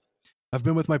advice. I've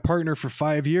been with my partner for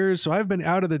 5 years, so I've been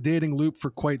out of the dating loop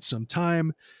for quite some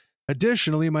time.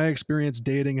 Additionally, my experience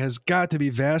dating has got to be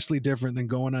vastly different than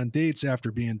going on dates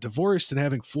after being divorced and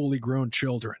having fully grown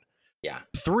children. Yeah.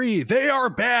 3, they are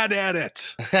bad at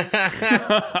it.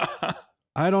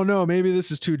 I don't know, maybe this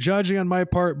is too judgy on my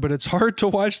part, but it's hard to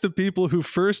watch the people who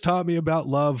first taught me about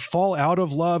love fall out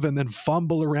of love and then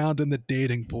fumble around in the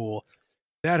dating pool.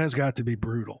 That has got to be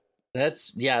brutal.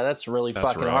 That's really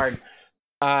fucking rough. hard.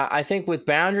 I think with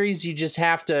boundaries, you just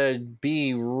have to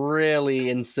be really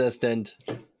insistent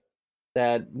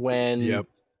that when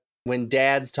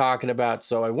dad's talking about,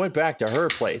 so I went back to her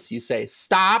place, you say,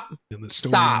 stop, And the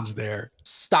story ends there.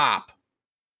 Stop.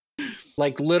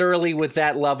 Like literally with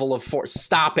that level of force,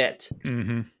 stop it.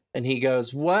 Mm-hmm. And he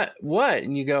goes, what?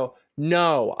 And you go,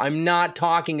 no, I'm not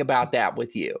talking about that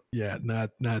with you. Yeah,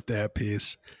 not that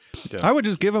piece. Yeah. I would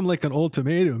just give him like an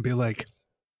ultimatum and be like,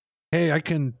 hey, I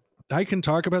can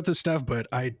talk about this stuff, but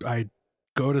I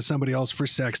go to somebody else for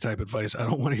sex type advice. I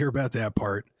don't want to hear about that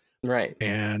part. Right.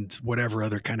 And whatever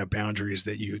other kind of boundaries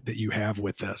that you have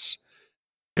with this.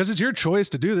 because it's your choice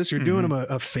to do this. You're doing them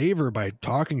a favor by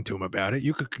talking to them about it.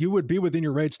 You would be within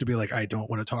your rights to be like, I don't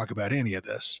want to talk about any of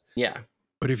this. Yeah.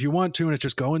 But if you want to and it's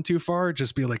just going too far,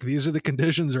 just be like, these are the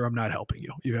conditions or I'm not helping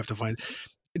you. You have to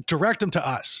direct them to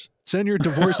us. Send your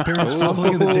divorced parents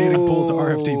fumbling in the dating pool to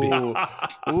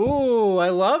RFTB. Ooh, I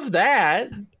love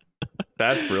that.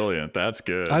 That's brilliant. That's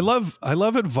good. I love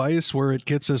advice where it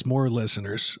gets us more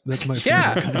listeners. That's my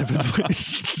favorite kind of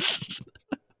advice.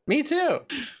 Me too.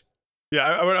 Yeah,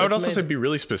 I would also say be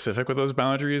really specific with those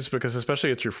boundaries, because especially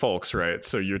it's your folks, right?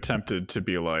 So you're tempted to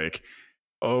be like,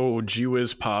 oh, gee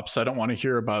whiz, Pops, I don't want to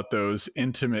hear about those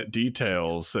intimate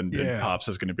details. And Pops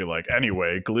is going to be like,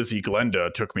 anyway, Glizzy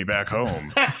Glenda took me back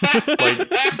home.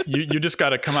 Like, you just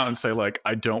got to come out and say, like,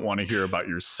 I don't want to hear about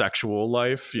your sexual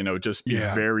life. Just be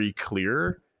very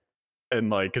clear.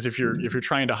 And like, because if you're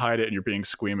trying to hide it and you're being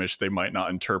squeamish, they might not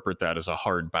interpret that as a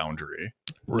hard boundary.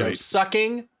 Right. No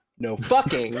sucking, no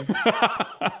fucking.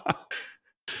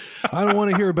 I don't want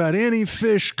to hear about any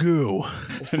fish goo.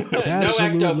 No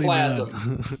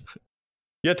ectoplasm.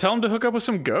 Yeah, tell them to hook up with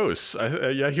some ghosts.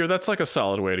 I hear that's like a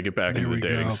solid way to get back into the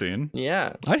dating scene.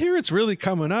 Yeah. I hear it's really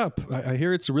coming up. I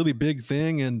hear it's a really big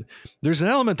thing, and there's an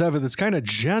element of it that's kind of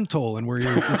gentle and where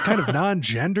it's kind of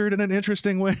non-gendered in an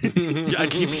interesting way. Yeah, I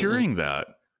keep hearing that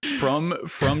from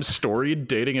storied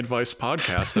dating advice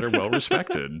podcasts that are well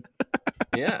respected.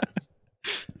 Yeah.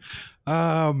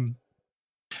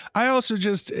 I also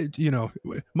just,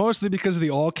 mostly because of the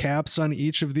all caps on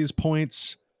each of these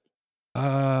points,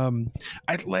 I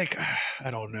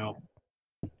don't know.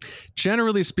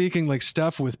 Generally speaking, like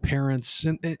stuff with parents,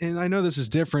 and I know this is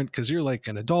different because you're like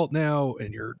an adult now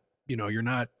and you're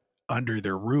not under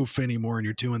their roof anymore and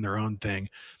you're doing their own thing.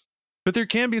 But there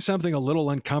can be something a little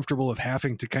uncomfortable of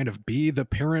having to kind of be the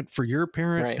parent for your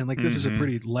parent. Right. And like, this is a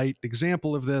pretty light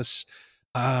example of this.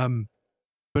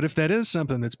 But if that is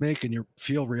something that's making you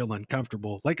feel real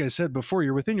uncomfortable, like I said before,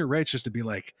 you're within your rights just to be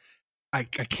like, I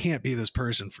can't be this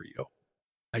person for you.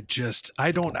 I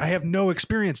have no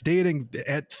experience dating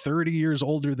at 30 years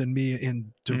older than me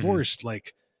and divorced.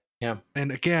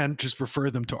 And again, just refer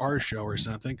them to our show or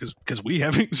something because we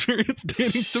haven't experienced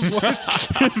dating divorce.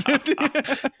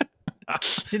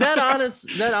 See,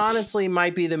 that honestly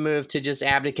might be the move to just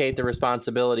abdicate the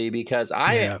responsibility, because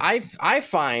I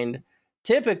find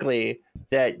typically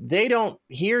that they don't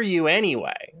hear you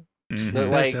anyway.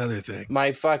 That's the other thing.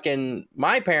 My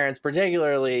parents,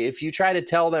 particularly, if you try to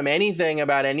tell them anything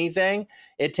about anything,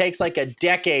 it takes like a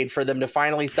decade for them to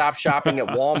finally stop shopping at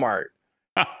Walmart.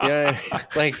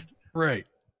 Right.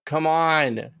 Come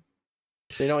on.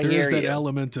 They don't hear you. There's that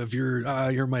element of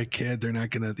you're my kid. They're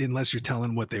not gonna, unless you're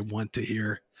telling what they want to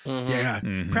hear.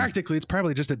 Practically, it's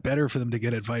probably just better for them to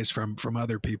get advice from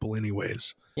other people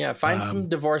anyways. Yeah, find some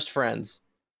divorced friends.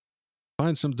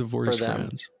 Find some divorced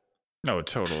friends. Oh,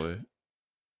 totally.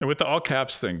 And with the all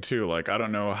caps thing too, like, I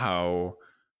don't know how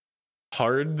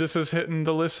hard this is hitting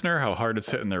the listener, how hard it's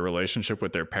hitting their relationship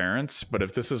with their parents. But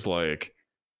if this is like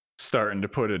starting to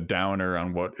put a downer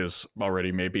on what is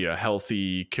already maybe a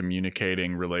healthy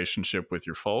communicating relationship with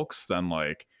your folks, then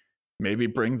like maybe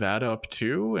bring that up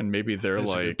too. And maybe their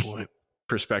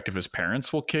perspective as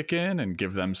parents will kick in and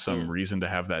give them some reason to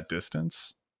have that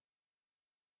distance.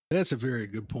 That's a very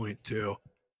good point too.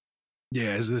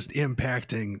 Yeah, is this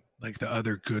impacting like the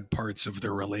other good parts of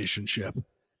the relationship?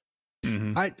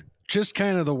 I just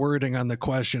kind of the wording on the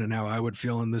question and how I would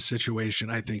feel in this situation.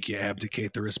 I think you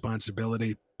abdicate the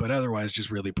responsibility, but otherwise just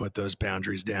really put those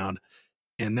boundaries down.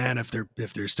 And then if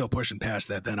they're still pushing past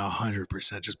that, then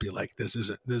 100% just be like, this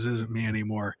isn't me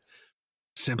anymore.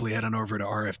 Simply head on over to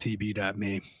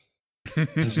rftb.me.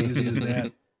 As easy as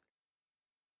that.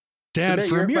 Dad,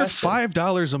 for a mere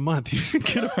 $5 a month, you can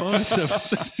get a bonus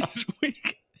episode each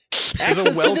week. There's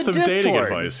a wealth of dating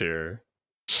advice here.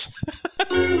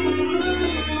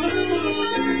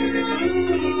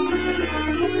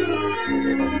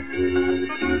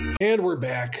 And we're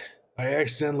back. I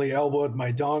accidentally elbowed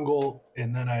my dongle,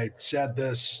 and then I said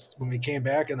this when we came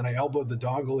back, and then I elbowed the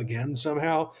dongle again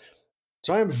somehow.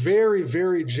 So I'm very,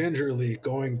 very gingerly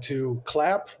going to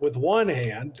clap with one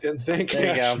hand and thank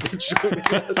Ash for joining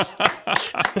us.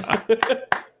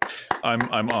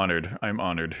 I'm honored. I'm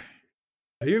honored.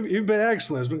 You've been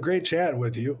excellent. It's been great chatting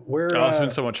with you. It's been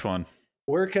so much fun.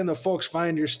 Where can the folks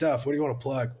find your stuff? What do you want to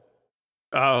plug?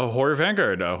 Horror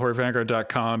Vanguard,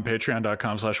 horrorvanguard.com,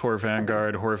 patreon.com/Horror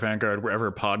Vanguard, Horror Vanguard,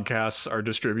 wherever podcasts are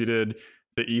distributed,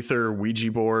 the ether,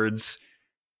 Ouija boards.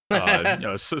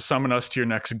 Summon us to your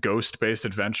next ghost-based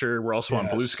adventure. We're also on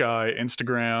Blue Sky,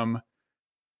 Instagram.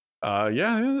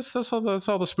 That's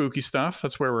all the spooky stuff.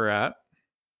 That's where we're at.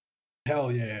 Hell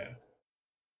yeah.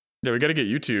 Yeah, we got to get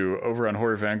you two over on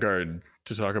Horror Vanguard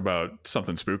to talk about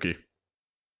something spooky.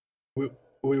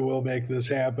 We will make this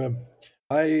happen.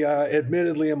 I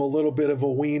admittedly am a little bit of a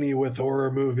weenie with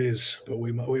horror movies, but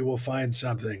we will find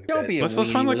something. Don't be a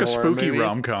Let's find like a spooky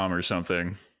rom-com or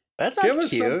something. That sounds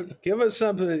cute. Give us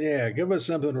something. Yeah, give us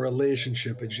something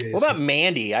relationship adjacent. What about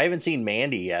Mandy? I haven't seen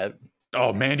Mandy yet.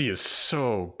 Oh, Mandy is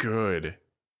so good.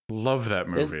 Love that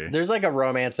movie. There's like a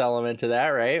romance element to that,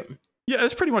 right? Yeah,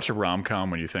 it's pretty much a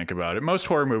rom-com when you think about it. Most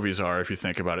horror movies are, if you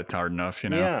think about it hard enough, you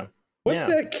know? Yeah. What's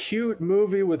that cute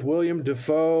movie with William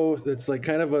Dafoe that's like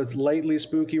kind of a lightly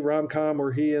spooky rom-com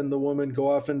where he and the woman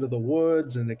go off into the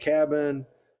woods in a cabin?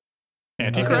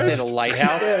 Antichrist? I was gonna say The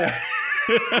Lighthouse.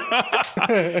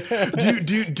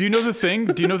 do you know the thing?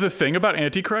 Do you know the thing about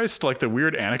Antichrist? Like the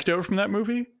weird anecdote from that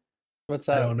movie? What's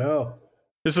that? I don't know.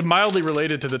 This is mildly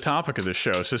related to the topic of the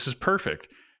show, so this is perfect.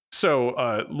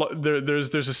 So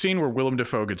there's a scene where Willem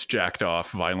Dafoe gets jacked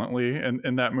off violently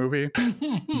in that movie,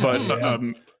 but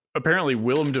apparently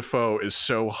Willem Dafoe is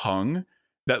so hung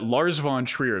that Lars von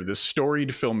Trier, this storied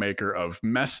filmmaker of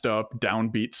messed up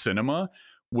downbeat cinema,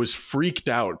 was freaked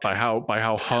out by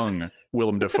how hung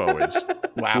Willem Dafoe is.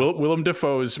 Wow. Willem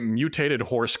Dafoe's mutated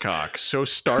horse cock so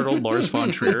startled Lars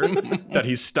von Trier that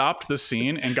he stopped the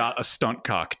scene and got a stunt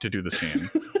cock to do the scene.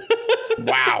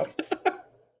 Wow.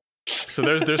 So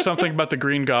there's something about the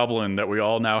Green Goblin that we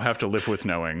all now have to live with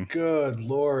knowing. Good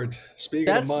Lord.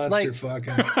 Speaking of monster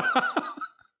fucking.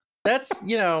 That's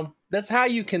how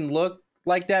you can look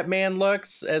like that man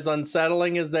looks, as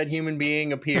unsettling as that human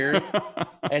being appears,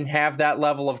 and have that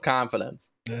level of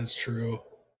confidence. That's true.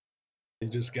 You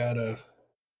just got a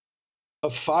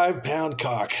 5-pound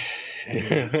cock.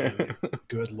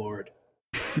 Good Lord.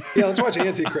 Yeah, let's watch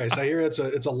Antichrist. I hear it's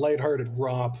a lighthearted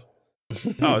romp.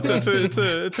 Oh, it's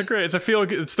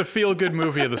the feel good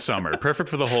movie of the summer. Perfect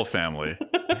for the whole family.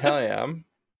 Hell yeah.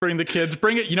 Bring the kids,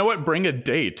 you know what? Bring a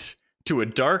date to a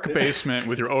dark basement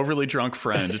with your overly drunk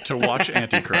friend to watch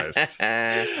Antichrist.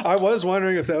 I was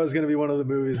wondering if that was going to be one of the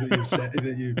movies that you said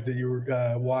that you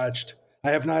watched. I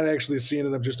have not actually seen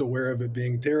it. I'm just aware of it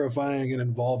being terrifying and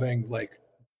involving like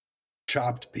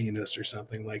chopped penis or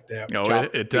something like that. No,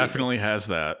 it definitely has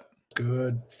that.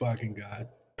 Good fucking God.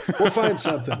 We'll find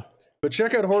something. But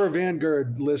check out Horror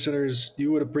Vanguard, listeners.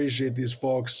 You would appreciate these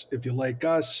folks if you like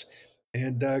us.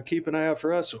 And keep an eye out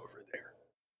for us over there.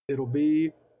 It'll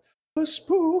be a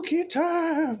spooky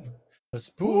time. A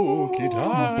spooky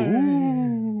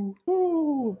time.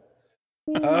 Ooh.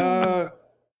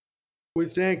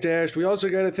 We've thanked Ash. We also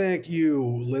got to thank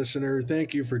you, listener.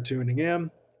 Thank you for tuning in.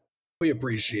 We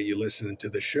appreciate you listening to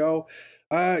the show.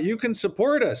 You can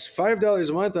support us $5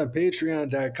 a month on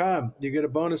patreon.com. You get a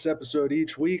bonus episode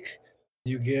each week.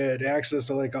 You get access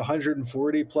to like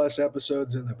 140 plus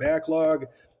episodes in the backlog.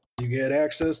 You get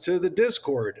access to the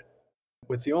Discord,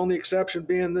 with the only exception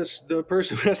being the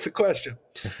person who asked the question.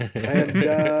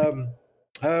 And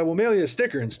we'll mail you a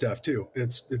sticker and stuff too.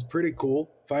 It's pretty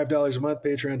cool. $5 a month,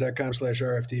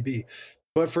 patreon.com/RFTB.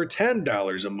 But for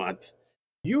 $10 a month,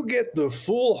 you get the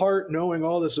full heart knowing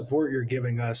all the support you're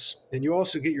giving us. And you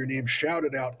also get your name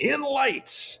shouted out in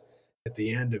lights at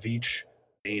the end of each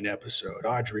main episode.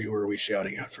 Audrey, who are we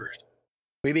shouting out first?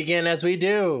 We begin as we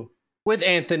do with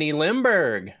Anthony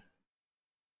Limberg.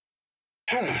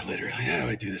 How do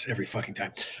I do this every fucking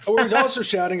time? We're also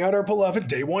shouting out our beloved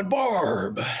Day One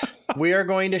Barb. We are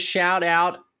going to shout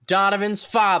out Donovan's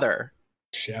father.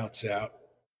 Shouts out.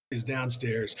 He's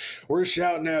downstairs. We're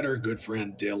shouting out our good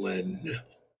friend Dylan.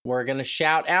 We're going to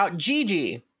shout out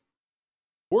Gigi.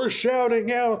 We're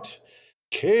shouting out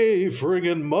K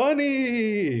friggin'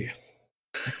 Money.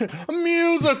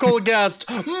 Musical guest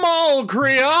Mal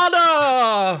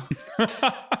Criada.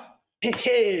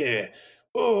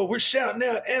 Oh, we're shouting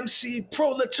out MC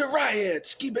Proletariat.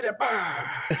 Skip it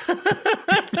bar.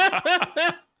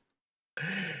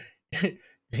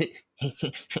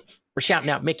 We're shouting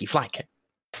out Mickey Flycat.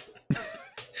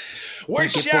 We're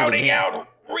shouting out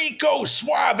Rico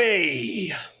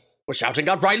Suave. We're shouting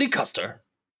out Riley Custer.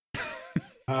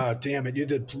 Oh, damn it. You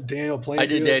did Daniel Plainview. I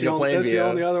did Daniel Plainview. That's the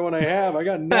only other one I have. I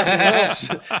got nothing else.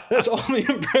 That's all the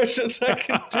impressions I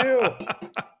can do.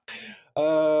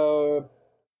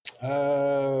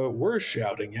 We're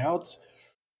shouting out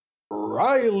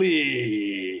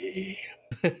Riley.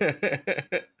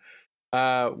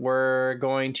 We're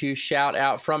going to shout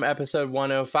out from episode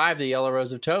 105, The Yellow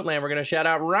Rose of Toadland. We're going to shout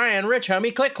out Ryan, Rich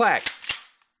Homie, Click Clack.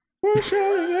 We're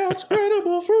shouting out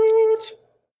Spreadable Fruit.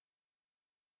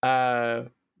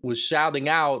 Was shouting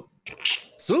out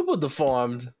Super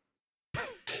Deformed.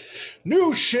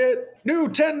 New shit, new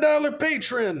 $10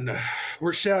 patron.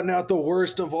 We're shouting out the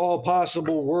worst of all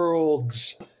possible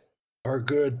worlds. our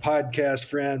good podcast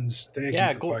friends. Thank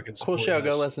you for fucking supporting cool show. us.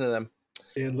 Go listen to them.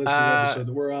 And listen to the episode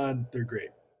that we're on. They're great.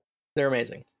 They're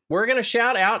amazing. We're going to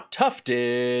shout out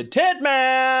Tufted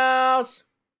Titmouse.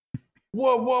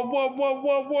 Whoa,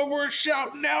 we're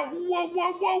shouting out,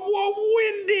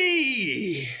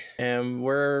 Windy. And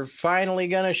we're finally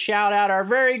going to shout out our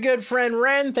very good friend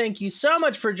Ren. Thank you so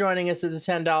much for joining us at the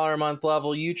 $10 a month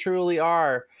level. You truly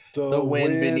are the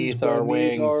wind beneath our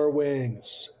wings.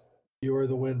 You are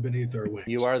the wind beneath our wings.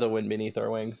 You are the wind beneath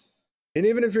our wings. And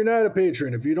even if you're not a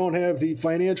patron, if you don't have the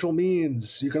financial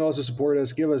means, you can also support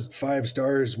us. Give us 5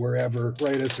 stars wherever.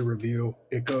 Write us a review.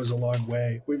 It goes a long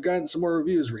way. We've gotten some more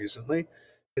reviews recently.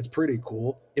 It's pretty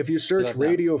cool. If you search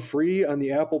Radio Free on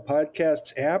the Apple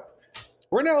Podcasts app,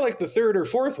 we're now like the 3rd or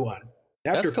 4th one.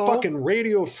 After fucking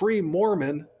Radio Free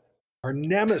Mormon, our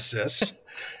nemesis.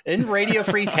 Isn't Radio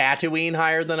Free Tatooine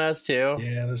higher than us too?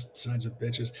 Yeah, those sons of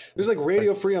bitches. There's like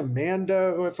Radio Free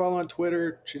Amanda, who I follow on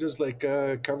Twitter. She does like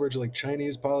coverage of like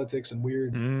Chinese politics and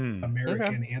weird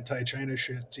American anti-China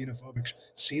shit, xenophobic.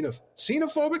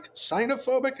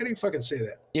 Xenophobic? How do you fucking say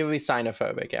that? It would be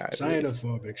xenophobic, yeah.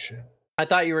 Xenophobic shit. I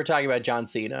thought you were talking about John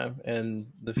Cena and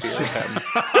the fear of him.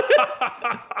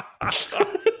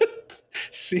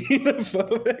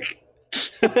 Xenophobic.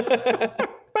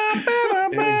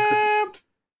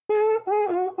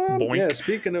 Yeah,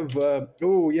 speaking of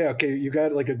you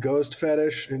got like a ghost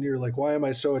fetish and you're like, why am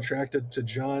I so attracted to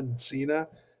John Cena?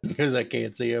 Because I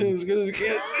can't see him. Because I can't see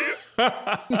him.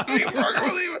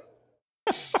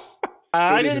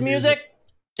 I did the music.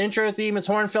 Intro theme is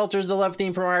Horn Filters, the love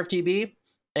theme from RFTB.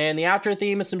 And the outro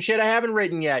theme is some shit I haven't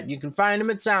written yet. You can find them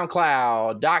at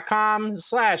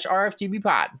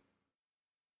soundcloud.com/RFTBpod.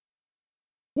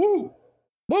 Woo!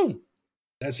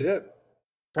 That's it.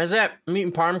 I'm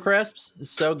eating Parm crisps. It's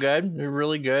so good. They're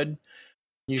really good.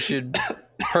 You should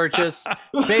purchase.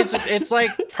 It's like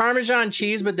Parmesan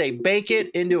cheese, but they bake it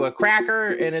into a cracker,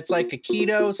 and it's like a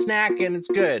keto snack, and it's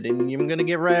good. And I'm going to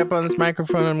get right up on this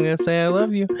microphone. I'm going to say I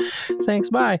love you. Thanks,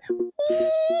 bye.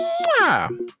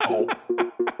 Mwah.